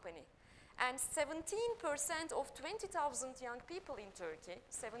 Which company? And 17% of 20,000 young people in Turkey,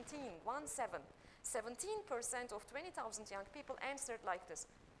 17% of 20,000 young people answered like this.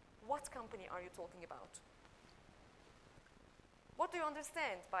 What company are you talking about? What do you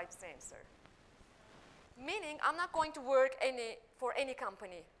understand by this answer? Meaning, I'm not going to work for any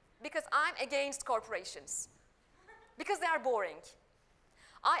company because I'm against corporations, because they are boring.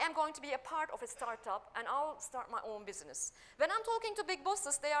 I am going to be a part of a startup, and I'll start my own business. When I'm talking to big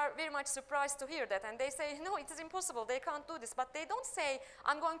bosses, they are very much surprised to hear that, and they say, no, it is impossible, they can't do this. But they don't say,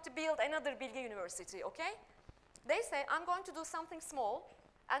 I'm going to build another big university, okay? They say, I'm going to do something small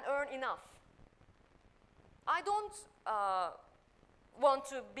and earn enough. I don't want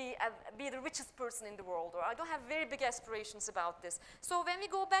to be the richest person in the world, or I don't have very big aspirations about this. So when we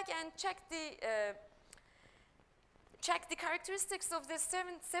go back and check the characteristics of this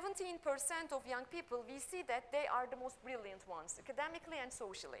 17% of young people, we see that they are the most brilliant ones, academically and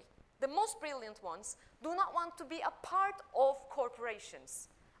socially. The most brilliant ones do not want to be a part of corporations,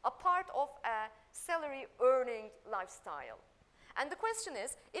 a part of a salary-earning lifestyle. And the question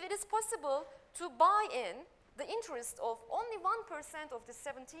is, if it is possible to buy in the interest of only 1% of the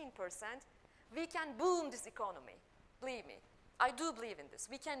 17%, we can boom this economy. Believe me, I do believe in this.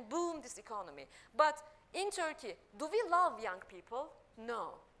 We can boom this economy. But in Turkey, do we love young people?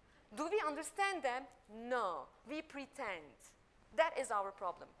 No. Do we understand them? No. We pretend. That is our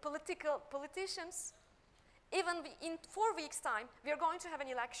problem. Politicians, even in 4 weeks' time, we are going to have an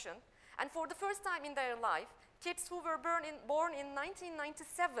election, and for the first time in their life, kids who were born in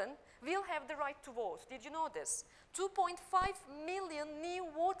 1997 will have the right to vote. Did you know this? 2.5 million new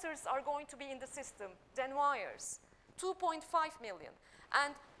voters are going to be in the system, Gen Yers. 2.5 million.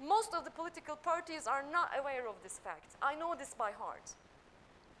 And most of the political parties are not aware of this fact. I know this by heart.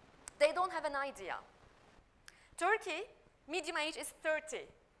 They don't have an idea. Turkey, medium age is 30.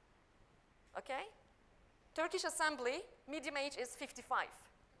 Okay? Turkish Assembly, medium age is 55.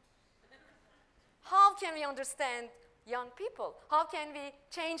 How can we understand young people? How can we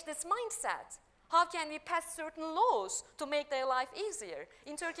change this mindset? How can we pass certain laws to make their life easier?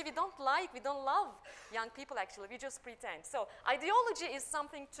 In Turkey, we don't love young people actually, we just pretend. So ideology is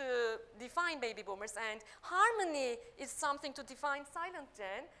something to define baby boomers, and harmony is something to define silent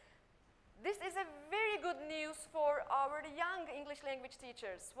gen. This is a very good news for our young English language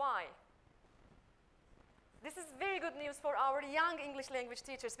teachers. Why? This is very good news for our young English language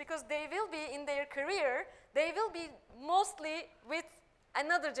teachers because they will be in their career, they will be mostly with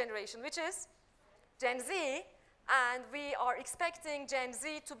another generation, which is Gen Z, and we are expecting Gen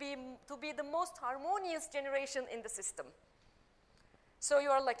Z to be the most harmonious generation in the system. So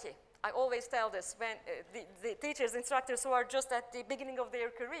you are lucky. I always tell this when the teachers, instructors who are just at the beginning of their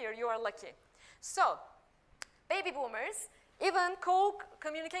career, you are lucky. So, baby boomers, even Coke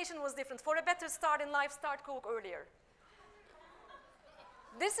communication was different. For a better start in life, start Coke earlier.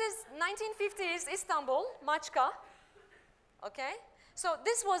 This is 1950s Istanbul, Maçka, okay? So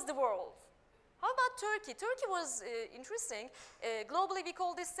this was the world. How about Turkey? Turkey was interesting. Globally, we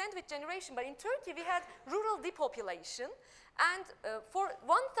call this sandwich generation, but in Turkey, we had rural depopulation, and for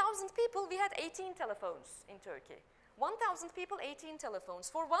 1,000 people, we had 18 telephones in Turkey. 1,000 people, 18 telephones.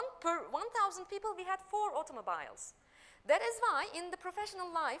 Per 1,000 people, we had 4 automobiles. That is why in the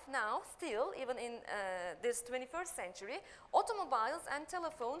professional life now, still, even in this 21st century, automobiles and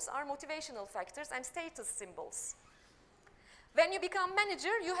telephones are motivational factors and status symbols. When you become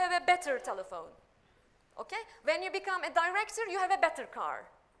manager, you have a better telephone, okay? When you become a director, you have a better car.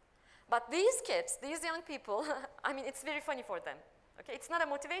 But these kids, these young people, I mean, it's very funny for them, okay? It's not a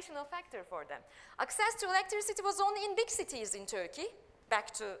motivational factor for them. Access to electricity was only in big cities in Turkey,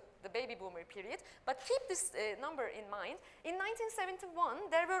 back to the baby boomer period, but keep this number in mind. In 1971,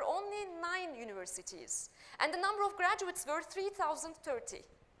 there were only 9 universities, and the number of graduates were 3,030.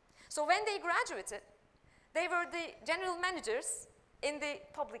 So when they graduated, they were the general managers in the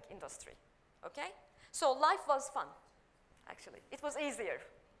public industry, okay? So life was fun, actually. It was easier,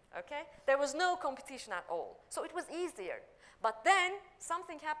 okay? There was no competition at all, so it was easier. But then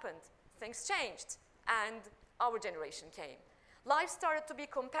something happened, things changed, and our generation came. Life started to be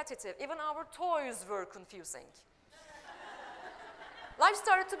competitive. Even our toys were confusing. Life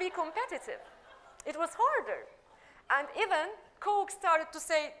started to be competitive. It was harder. And even Coke started to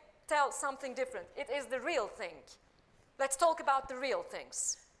tell something different. It is the real thing. Let's talk about the real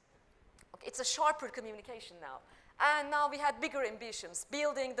things. Okay, it's a sharper communication now. And now we had bigger ambitions,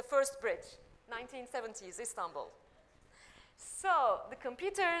 building the first bridge, 1970s, Istanbul. So the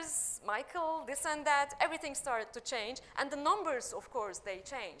computers, Michael, this and that, everything started to change, and the numbers, of course, they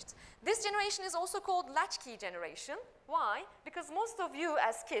changed. This generation is also called latchkey generation. Why? Because most of you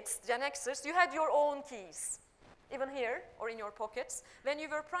as kids, Gen Xers, you had your own keys, even here or in your pockets. When you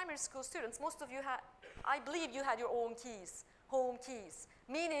were primary school students, most of you had, I believe you had your own keys, home keys,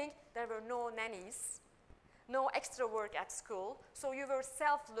 meaning there were no nannies, no extra work at school, so you were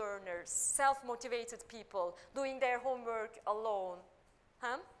self-learners, self-motivated people, doing their homework alone.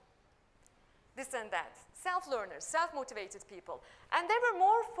 Huh? This and that. Self-learners, self-motivated people. And they were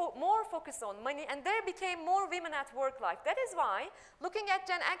more focused on money, and there became more women at work life. That is why, looking at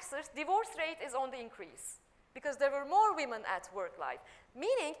Gen Xers, divorce rate is on the increase, because there were more women at work life.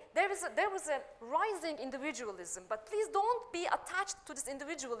 Meaning, there was a rising individualism, but please don't be attached to this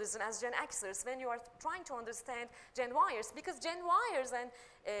individualism as Gen Xers when you are trying to understand Gen Yers, because Gen Yers and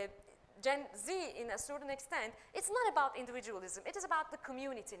Gen Z, in a certain extent, it's not about individualism, it is about the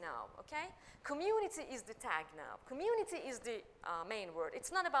community now, okay? Community is the tag now. Community is the main word.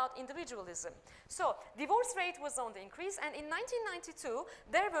 It's not about individualism. So, divorce rate was on the increase, and in 1992,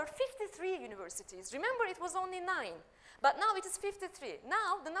 there were 53 universities. Remember, it was only 9. But now it is 53.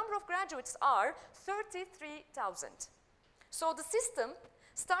 Now the number of graduates are 33,000. So the system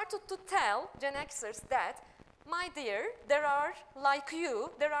started to tell Gen Xers that, my dear, there are, like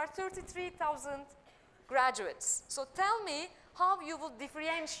you, there are 33,000 graduates. So tell me how you will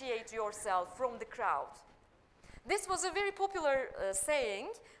differentiate yourself from the crowd. This was a very popular saying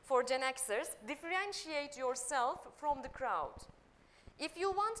for Gen Xers, differentiate yourself from the crowd. if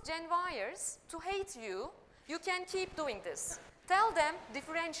you want Gen Yers to hate you, you can keep doing this. Tell them,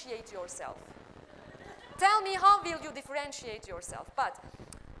 differentiate yourself. Tell me, how will you differentiate yourself? But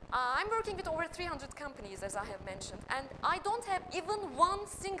I'm working with over 300 companies, as I have mentioned, and I don't have even one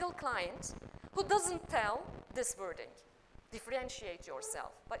single client who doesn't tell this wording, differentiate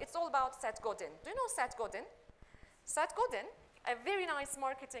yourself. But it's all about Seth Godin. Do you know Seth Godin? Seth Godin, a very nice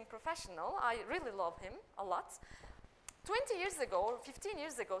marketing professional, I really love him a lot. 20 years ago, or 15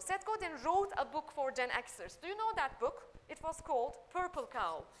 years ago, Seth Godin wrote a book for Gen Xers. Do you know that book? It was called Purple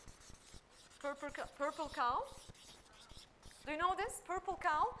Cow. Purple Cow? Do you know this? Purple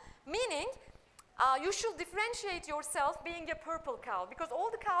Cow? Meaning, you should differentiate yourself being a purple cow, because all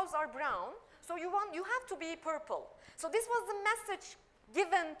the cows are brown, so you have to be purple. So this was the message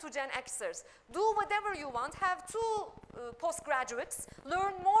given to Gen Xers. Do whatever you want, have 2 postgraduates,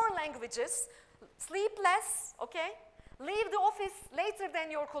 learn more languages, sleep less, okay? Leave the office later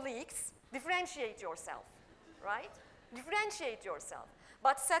than your colleagues, differentiate yourself, right? Differentiate yourself.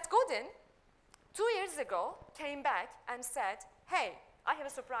 But Seth Godin, 2 years ago, came back and said, hey, I have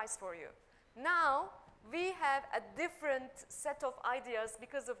a surprise for you. Now, we have a different set of ideas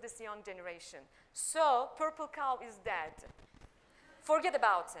because of this young generation. So, Purple Cow is dead. Forget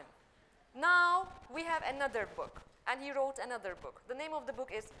about him. Now, we have another book, and he wrote another book. The name of the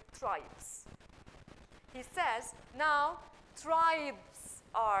book is Tribes. He says, now, tribes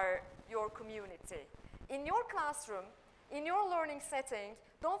are your community. In your classroom, in your learning setting,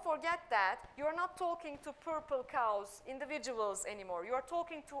 don't forget that you're not talking to purple cows, individuals anymore. You are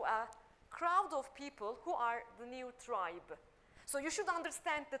talking to a crowd of people who are the new tribe. So you should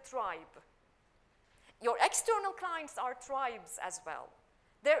understand the tribe. Your external clients are tribes as well.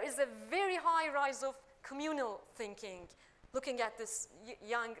 There is a very high rise of communal thinking looking at this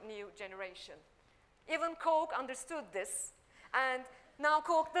young new generation. Even Coke understood this, and now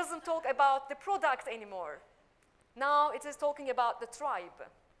Coke doesn't talk about the product anymore. Now it is talking about the tribe,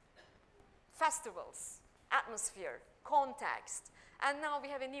 festivals, atmosphere, context, and now we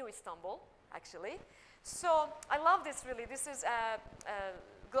have a new Istanbul, actually. So I love this really. This is a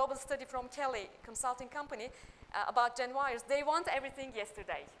global study from Kelly Consulting Company about Gen Yers. They want everything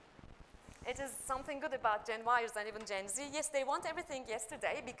yesterday. It is something good about Gen Yers and even Gen Z. Yes, they want everything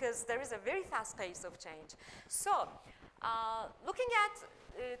yesterday because there is a very fast pace of change. So looking at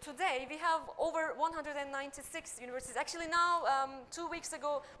today, we have over 196 universities. Actually now, 2 weeks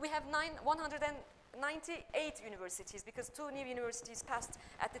ago, we have 198 universities because 2 new universities passed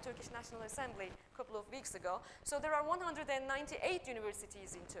at the Turkish National Assembly a couple of weeks ago. So there are 198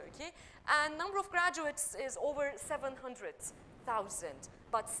 universities in Turkey, and number of graduates is over 700,000.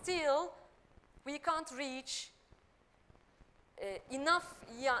 But still, we can't reach enough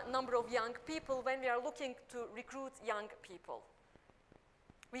number of young people when we are looking to recruit young people.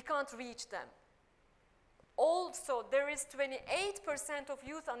 We can't reach them. Also, there is 28% of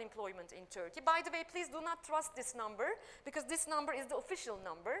youth unemployment in Turkey. By the way, please do not trust this number, because this number is the official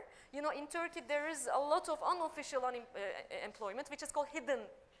number. You know, in Turkey, there is a lot of unofficial employment, which is called hidden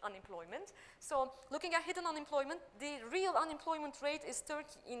unemployment. So, looking at hidden unemployment, the real unemployment rate is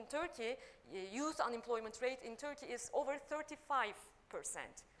in Turkey, youth unemployment rate in Turkey is over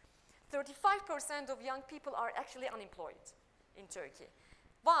 35%. 35% of young people are actually unemployed in Turkey.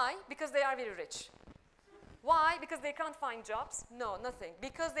 Why? Because they are very rich. Why? Because they can't find jobs? No, nothing.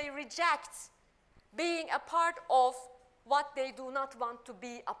 Because they reject being a part of what they do not want to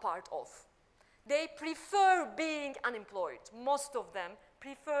be a part of. They prefer being unemployed. Most of them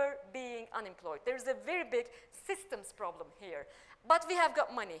prefer being unemployed. There's a very big systems problem here. But we have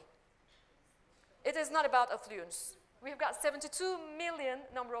got money. It is not about affluence. We've got 72 million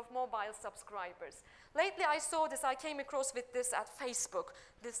number of mobile subscribers. Lately I saw this, I came across with this at Facebook,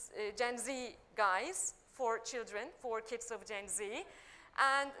 this Gen Z guys for children, for kids of Gen Z.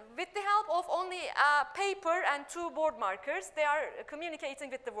 And with the help of only a paper and 2 board markers, they are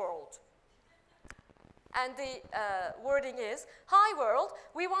communicating with the world. And the wording is, hi world,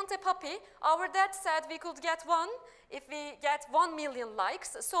 we want a puppy. Our dad said we could get one if we get 1 million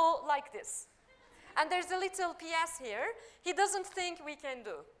likes, so like this. And there's a little PS here, he doesn't think we can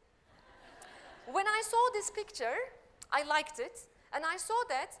do. When I saw this picture, I liked it, and I saw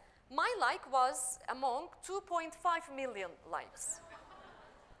that my like was among 2.5 million likes.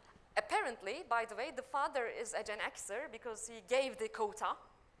 Apparently, by the way, the father is a Gen Xer because he gave the quota.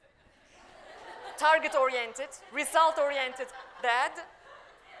 Target-oriented, result-oriented dad.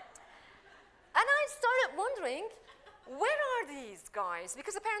 And I started wondering, where are these guys?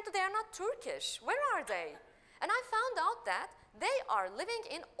 Because apparently they are not Turkish. Where are they? And I found out that they are living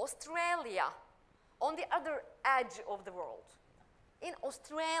in Australia, on the other edge of the world. in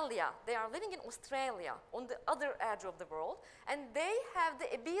Australia. They are living in Australia, on the other edge of the world, and they have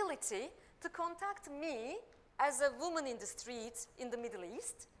the ability to contact me as a woman in the street in the Middle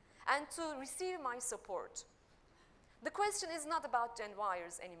East and to receive my support. The question is not about Gen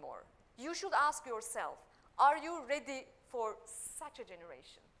Yers anymore. You should ask yourself, are you ready for such a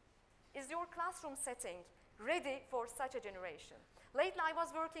generation? Is your classroom setting ready for such a generation? Lately, I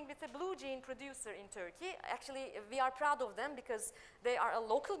was working with a blue jean producer in Turkey. Actually, we are proud of them because they are a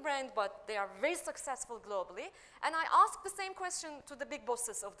local brand, but they are very successful globally. And I asked the same question to the big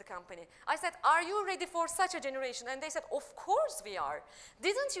bosses of the company. I said, are you ready for such a generation? And they said, of course we are.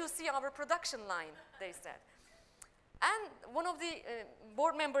 Didn't you see our production line? They said. And one of the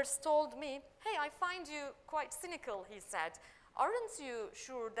board members told me, hey, I find you quite cynical, he said. Aren't you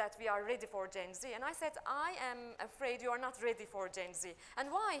sure that we are ready for Gen Z? And I said, I am afraid you are not ready for Gen Z.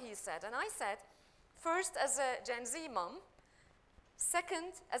 And why, he said. And I said, first, as a Gen Z mom.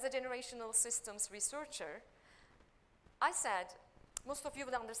 Second, as a generational systems researcher. I said, most of you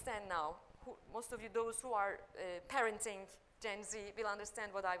will understand now. Most of you, those who are parenting Gen Z, will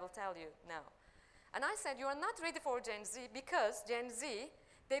understand what I will tell you now. And I said, you are not ready for Gen Z because Gen Z,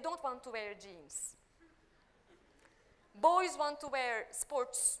 they don't want to wear jeans. Boys want to wear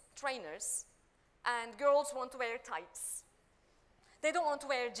sports trainers, and girls want to wear tights. They don't want to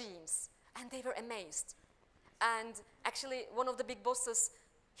wear jeans. And they were amazed. And actually, one of the big bosses,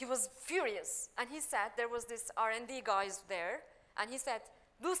 he was furious. And he said, there was this R&D guys there, and he said,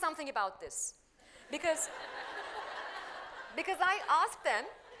 do something about this. Because I asked them,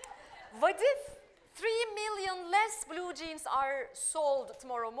 what if 3 million less blue jeans are sold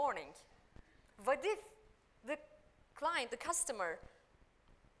tomorrow morning? What if the client, the customer,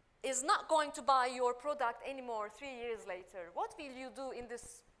 is not going to buy your product anymore 3 years later? What will you do in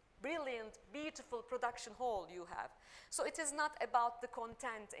this brilliant, beautiful production hall you have? So it is not about the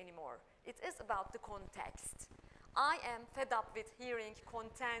content anymore. It is about the context. I am fed up with hearing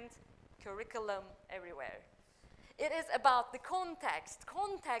content, curriculum everywhere. It is about the context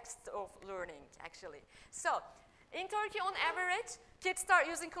of learning, actually. So, in Turkey, on average, kids start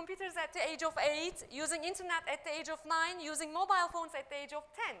using computers at the age of 8, using internet at the age of 9, using mobile phones at the age of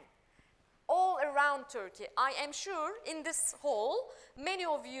 10. All around Turkey. I am sure in this hall, many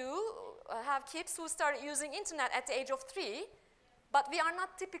of you have kids who start using internet at the age of 3, but we are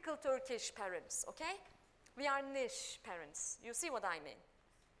not typical Turkish parents, okay? We are niche parents. You see what I mean?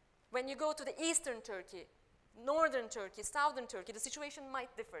 When you go to the Eastern Turkey, Northern Turkey, Southern Turkey, the situation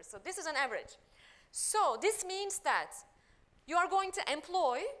might differ. So this is an average. So this means that you are going to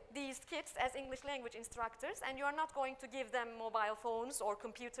employ these kids as English language instructors, and you are not going to give them mobile phones or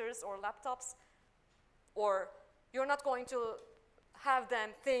computers or laptops, or you're not going to have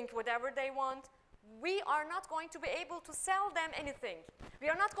them think whatever they want. We are not going to be able to sell them anything. We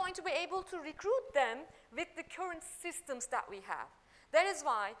are not going to be able to recruit them with the current systems that we have. That is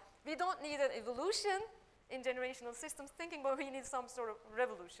why we don't need an evolution in generational systems thinking, but we need some sort of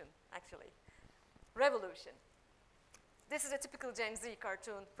revolution, actually. Revolution. This is a typical Gen Z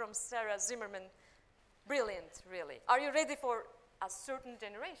cartoon from Sarah Zimmerman. Brilliant, really. Are you ready for a certain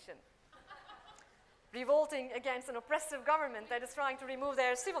generation? Revolting against an oppressive government that is trying to remove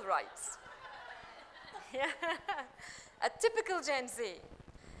their civil rights. Yeah. A typical Gen Z.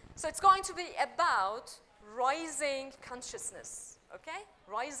 So it's going to be about rising consciousness, okay?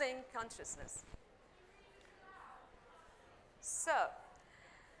 Rising consciousness. So,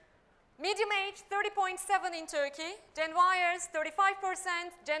 medium age, 30.7 in Turkey. Gen Yers,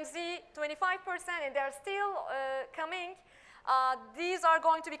 35%. Gen Z, 25%, and they're still coming. These are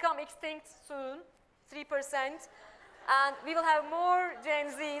going to become extinct soon, 3%. And we will have more Gen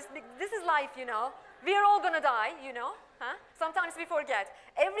Zs. This is life, you know. We are all going to die, you know. Huh? Sometimes we forget.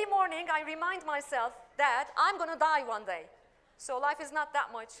 Every morning, I remind myself that I'm going to die one day. So life is not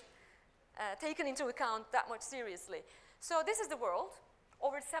that much taken into account that much seriously. So this is the world.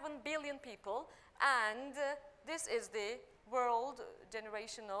 Over 7 billion people, and this is the world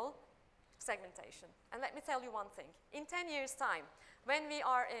generational segmentation. And let me tell you one thing. In 10 years' time, when we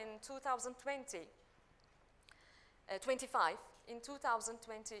are in 2025, in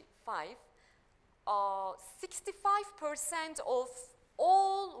 2025, 65% of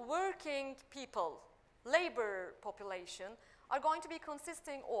all working people, labor population, are going to be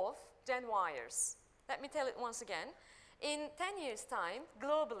consisting of Gen Yers. Let me tell it once again. In 10 years' time,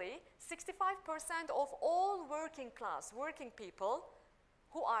 globally, 65% of all working class, working people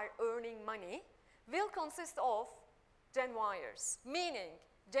who are earning money will consist of Gen Yers, meaning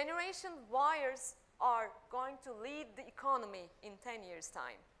Generation Yers are going to lead the economy in 10 years'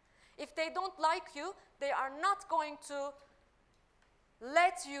 time. If they don't like you, they are not going to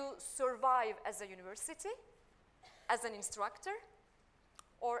let you survive as a university, as an instructor,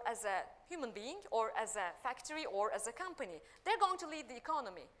 or as a human being, or as a factory, or as a company. They're going to lead the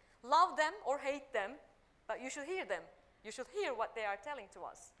economy. Love them or hate them, but you should hear them. You should hear what they are telling to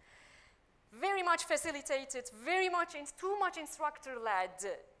us. Very much facilitated, too much instructor-led,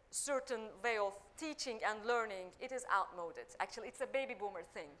 certain way of teaching and learning. It is outmoded. Actually, it's a baby boomer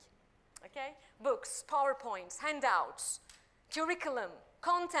thing. Okay? Books, PowerPoints, handouts, curriculum,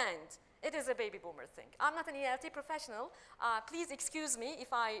 content. It is a baby boomer thing. I'm not an ELT professional. Please excuse me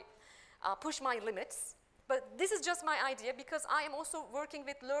if I push my limits. But this is just my idea because I am also working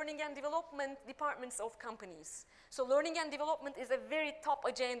with learning and development departments of companies. So learning and development is a very top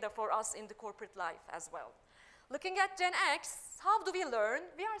agenda for us in the corporate life as well. Looking at Gen X, how do we learn?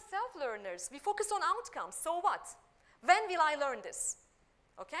 We are self-learners. We focus on outcomes. So what? When will I learn this?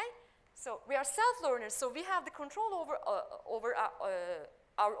 Okay? So we are self-learners, so we have the control over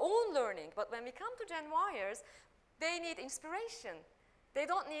our own learning. But when we come to Gen Yers, they need inspiration. They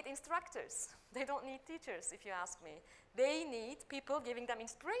don't need instructors. They don't need teachers, if you ask me. They need people giving them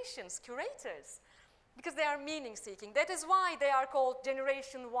inspirations, curators, because they are meaning-seeking. That is why they are called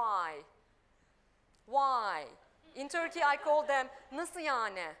Generation Y. Why? In Turkey, I call them nasıl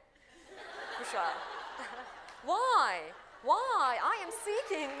yani? Kuşağı. Why? Why? I am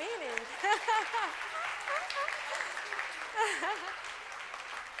seeking meaning.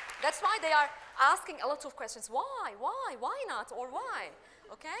 That's why they are asking a lot of questions. Why? Why? Why not? Or why?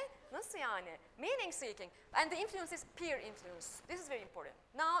 Okay? Nasıl yani? Meaning seeking. And the influence is peer influence. This is very important.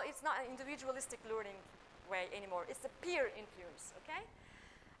 Now it's not an individualistic learning way anymore. It's a peer influence, okay?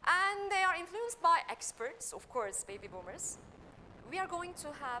 And they are influenced by experts, of course, baby boomers. We are going to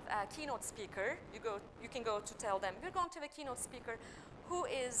have a keynote speaker. You can go to tell them. We're going to have a keynote speaker who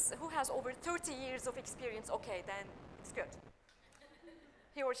has over 30 years of experience. Okay, then it's good.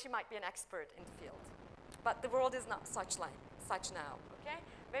 He or she might be an expert in the field. But the world is not such now, okay?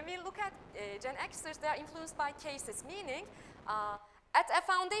 When we look at Gen Xers, they are influenced by cases, meaning at a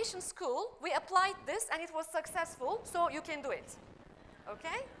foundation school, we applied this and it was successful, so you can do it,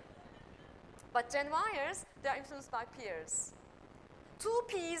 okay? But Gen Yers, they are influenced by peers. Two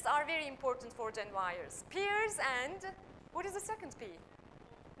P's are very important for Gen Yers. Peers and, what is the second P?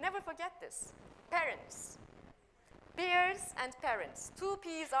 Never forget this, parents. Peers and parents. Two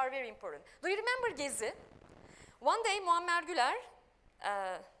P's are very important. Do you remember Gezi? One day, Muammer Güler,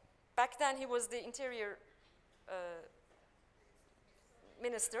 back then he was the interior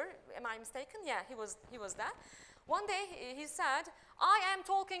minister, am I mistaken? Yeah, he was that. One day he said, I am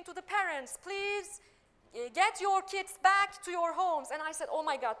talking to the parents, please get your kids back to your homes. And I said, oh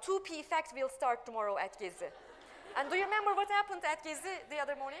my God, 2P effect will start tomorrow at Gezi. And do you remember what happened at Gezi the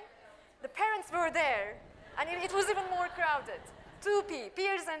other morning? The parents were there. And it was even more crowded. 2P,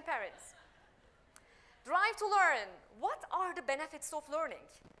 peers and parents. Drive to learn. What are the benefits of learning?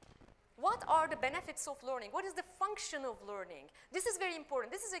 What are the benefits of learning? What is the function of learning? This is very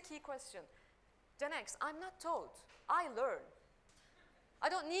important. This is a key question. Gen X, I'm not taught. I learn. I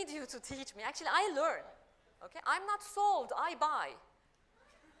don't need you to teach me. Actually, I learn. Okay? I'm not sold. I buy.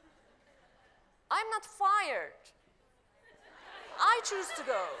 I'm not fired. I choose to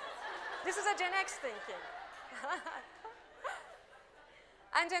go. This is a Gen X thinking.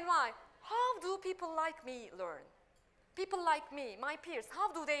 And Gen Y, how do people like me learn? People like me, my peers,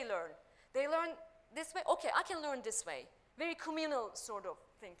 how do they learn? They learn this way? Okay, I can learn this way. Very communal sort of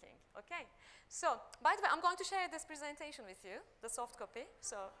thinking, okay? So, by the way, I'm going to share this presentation with you, the soft copy.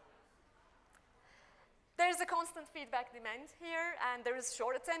 So, there's a constant feedback demand here, and there is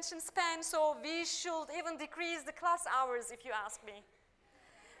short attention span, so we should even decrease the class hours if you ask me.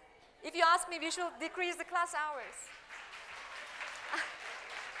 If you ask me, we should decrease the class hours.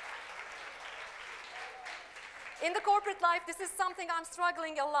 In the corporate life, this is something I'm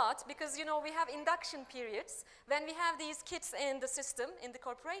struggling a lot because, you know, we have induction periods. When we have these kids in the system, in the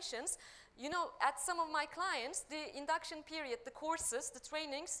corporations, you know, at some of my clients, the induction period, the courses, the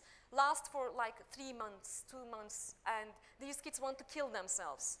trainings last for like 3 months, 2 months, and these kids want to kill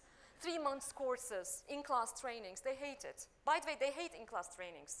themselves. 3 months courses, in-class trainings, they hate it. By the way, they hate in-class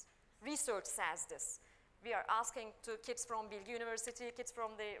trainings. Research says this. We are asking to kids from Bilgi University, kids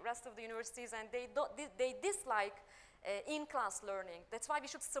from the rest of the universities, and they dislike in-class learning. That's why we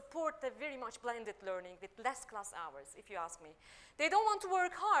should support the very much blended learning with less class hours, if you ask me. They don't want to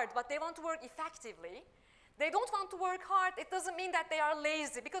work hard, but they want to work effectively. They don't want to work hard. It doesn't mean that they are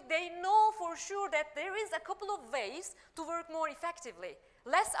lazy, because they know for sure that there is a couple of ways to work more effectively.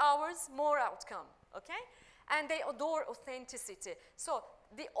 Less hours, more outcome, okay? And they adore authenticity. So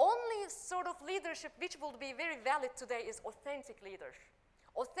the only sort of leadership which will be very valid today is authentic leadership.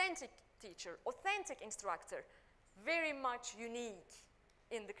 Authentic teacher, authentic instructor, very much unique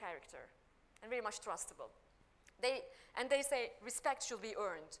in the character and very much trustable. They say respect should be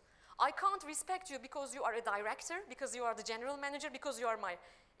earned. I can't respect you because you are a director, because you are the general manager, because you are my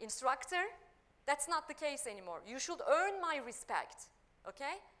instructor. That's not the case anymore. You should earn my respect,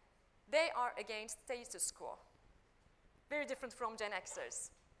 okay? They are against status quo. Very different from Gen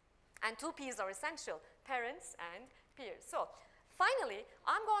Xers. And two P's are essential, parents and peers. So finally,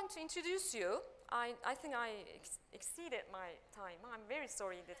 I'm going to introduce you. I think I exceeded my time. I'm very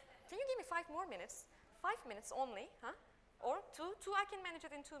sorry. Can you give me 5 more minutes? 5 minutes only, huh? Or 2? 2, I can manage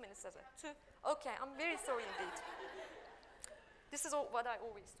it in 2 minutes as well. 2, okay, I'm very sorry indeed. This is what I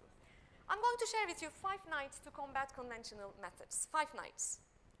always do. I'm going to share with you 5 nights to combat conventional methods. 5 nights,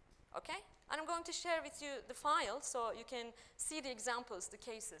 okay? And I'm going to share with you the file so you can see the examples, the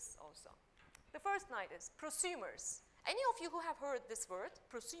cases also. The first night is prosumers. Any of you who have heard this word,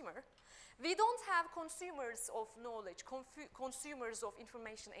 prosumer, we don't have consumers of knowledge, consumers of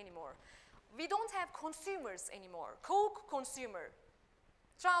information anymore. We don't have consumers anymore. Coke, consumer.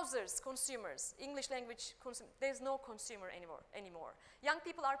 Trousers, consumers. English language, consumer. There's no consumer anymore. Young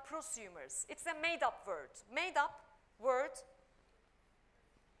people are prosumers. It's a made-up word. Made-up word,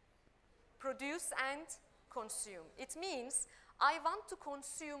 produce and consume. It means I want to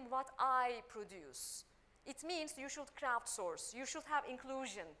consume what I produce. It means you should crowdsource. You should have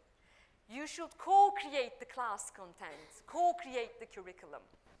inclusion. You should co-create the class content, co-create the curriculum.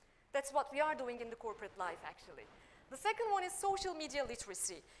 That's what we are doing in the corporate life, actually. The second one is social media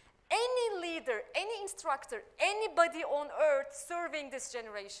literacy. Any leader, any instructor, anybody on earth serving this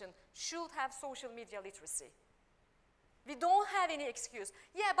generation should have social media literacy. We don't have any excuse.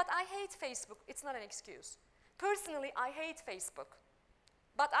 Yeah, but I hate Facebook. It's not an excuse. Personally, I hate Facebook.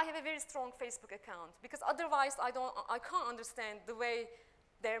 But I have a very strong Facebook account because otherwise I can't understand the way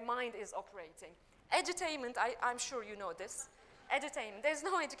their mind is operating. Edutainment, I'm sure you know this. Edutainment, there's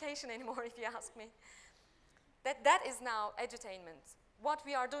no education anymore if you ask me. That is now edutainment. What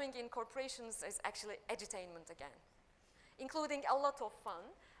we are doing in corporations is actually edutainment again, including a lot of fun.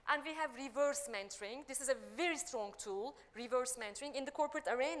 And we have reverse mentoring. This is a very strong tool, reverse mentoring. In the corporate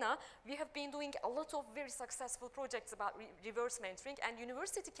arena, we have been doing a lot of very successful projects about reverse mentoring, and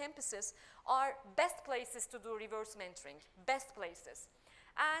university campuses are best places to do reverse mentoring, best places.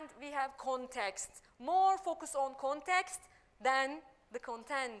 And we have context, more focus on context than the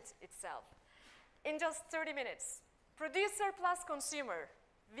content itself. In just 30 minutes, producer plus consumer,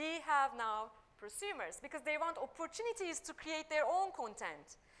 we have now prosumers because they want opportunities to create their own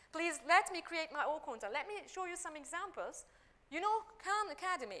content. Please let me create my own content. Let me show you some examples. You know Khan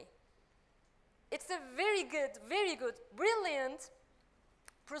Academy. It's a very good, brilliant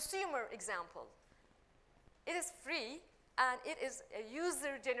prosumer example. It is free and it is a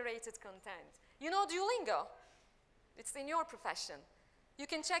user-generated content. You know Duolingo? It's in your profession. You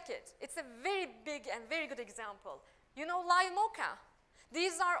can check it. It's a very big and very good example. You know Live Mocha?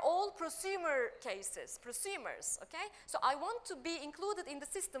 These are all prosumer cases, prosumers, okay? So I want to be included in the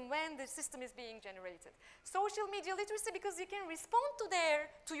system when the system is being generated. Social media literacy, because you can respond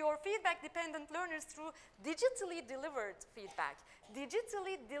to your feedback-dependent learners through digitally delivered feedback.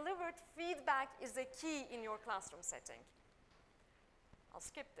 Digitally delivered feedback is a key in your classroom setting. I'll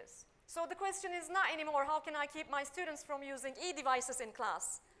skip this. So the question is not anymore, how can I keep my students from using e-devices in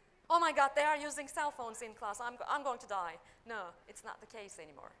class? Oh my God, they are using cell phones in class, I'm going to die. No, it's not the case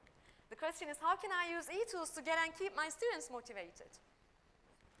anymore. The question is, how can I use e-tools to get and keep my students motivated?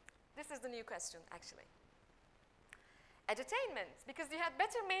 This is the new question, actually. Edutainment, because you had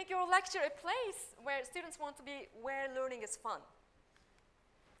better make your lecture a place where students want to be, where learning is fun.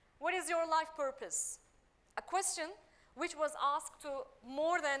 What is your life purpose? A question which was asked to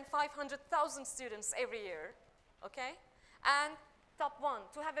more than 500,000 students every year, okay? And top 1,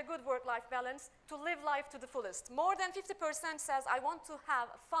 to have a good work-life balance, to live life to the fullest. More than 50% says, I want to have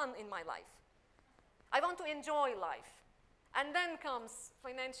fun in my life. I want to enjoy life. And then comes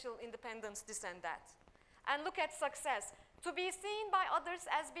financial independence, this and that. And look at success. To be seen by others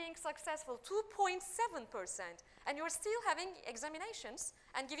as being successful, 2.7%. And you're still having examinations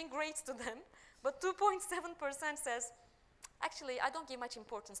and giving grades to them, but 2.7% says, actually, I don't give much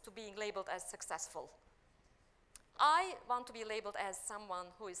importance to being labeled as successful. I want to be labeled as someone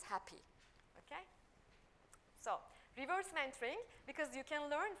who is happy, okay? So, reverse mentoring, because you can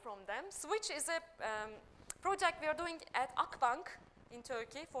learn from them. Switch is a project we are doing at Akbank in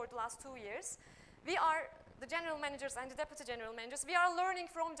Turkey for the last 2 years. We are, the general managers and the deputy general managers, we are learning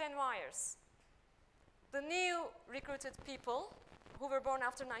from Gen Yers. The new recruited people who were born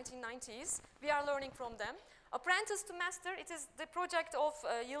after 1990s, we are learning from them. Apprentice to Master, it is the project of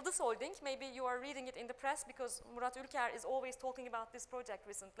Yıldız Holding. Maybe you are reading it in the press because Murat Ülker is always talking about this project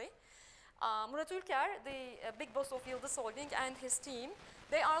recently. Murat Ülker, the big boss of Yıldız Holding, and his team,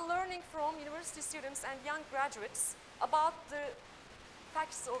 they are learning from university students and young graduates about the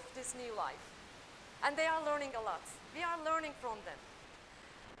facts of this new life. And they are learning a lot. We are learning from them.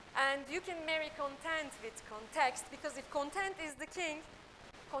 And you can marry content with context, because if content is the king,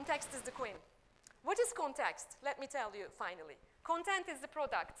 context is the queen. What is context? Let me tell you finally. Content is the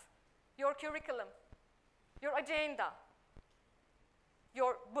product, your curriculum, your agenda,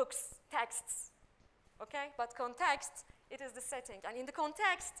 your books, texts, okay? But context, it is the setting. And in the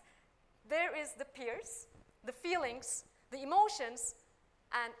context, there is the peers, the feelings, the emotions,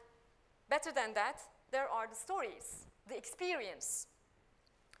 and better than that, there are the stories, the experience.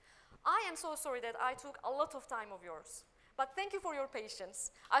 I am so sorry that I took a lot of time of yours, but thank you for your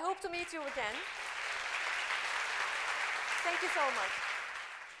patience. I hope to meet you again. Thank you so much.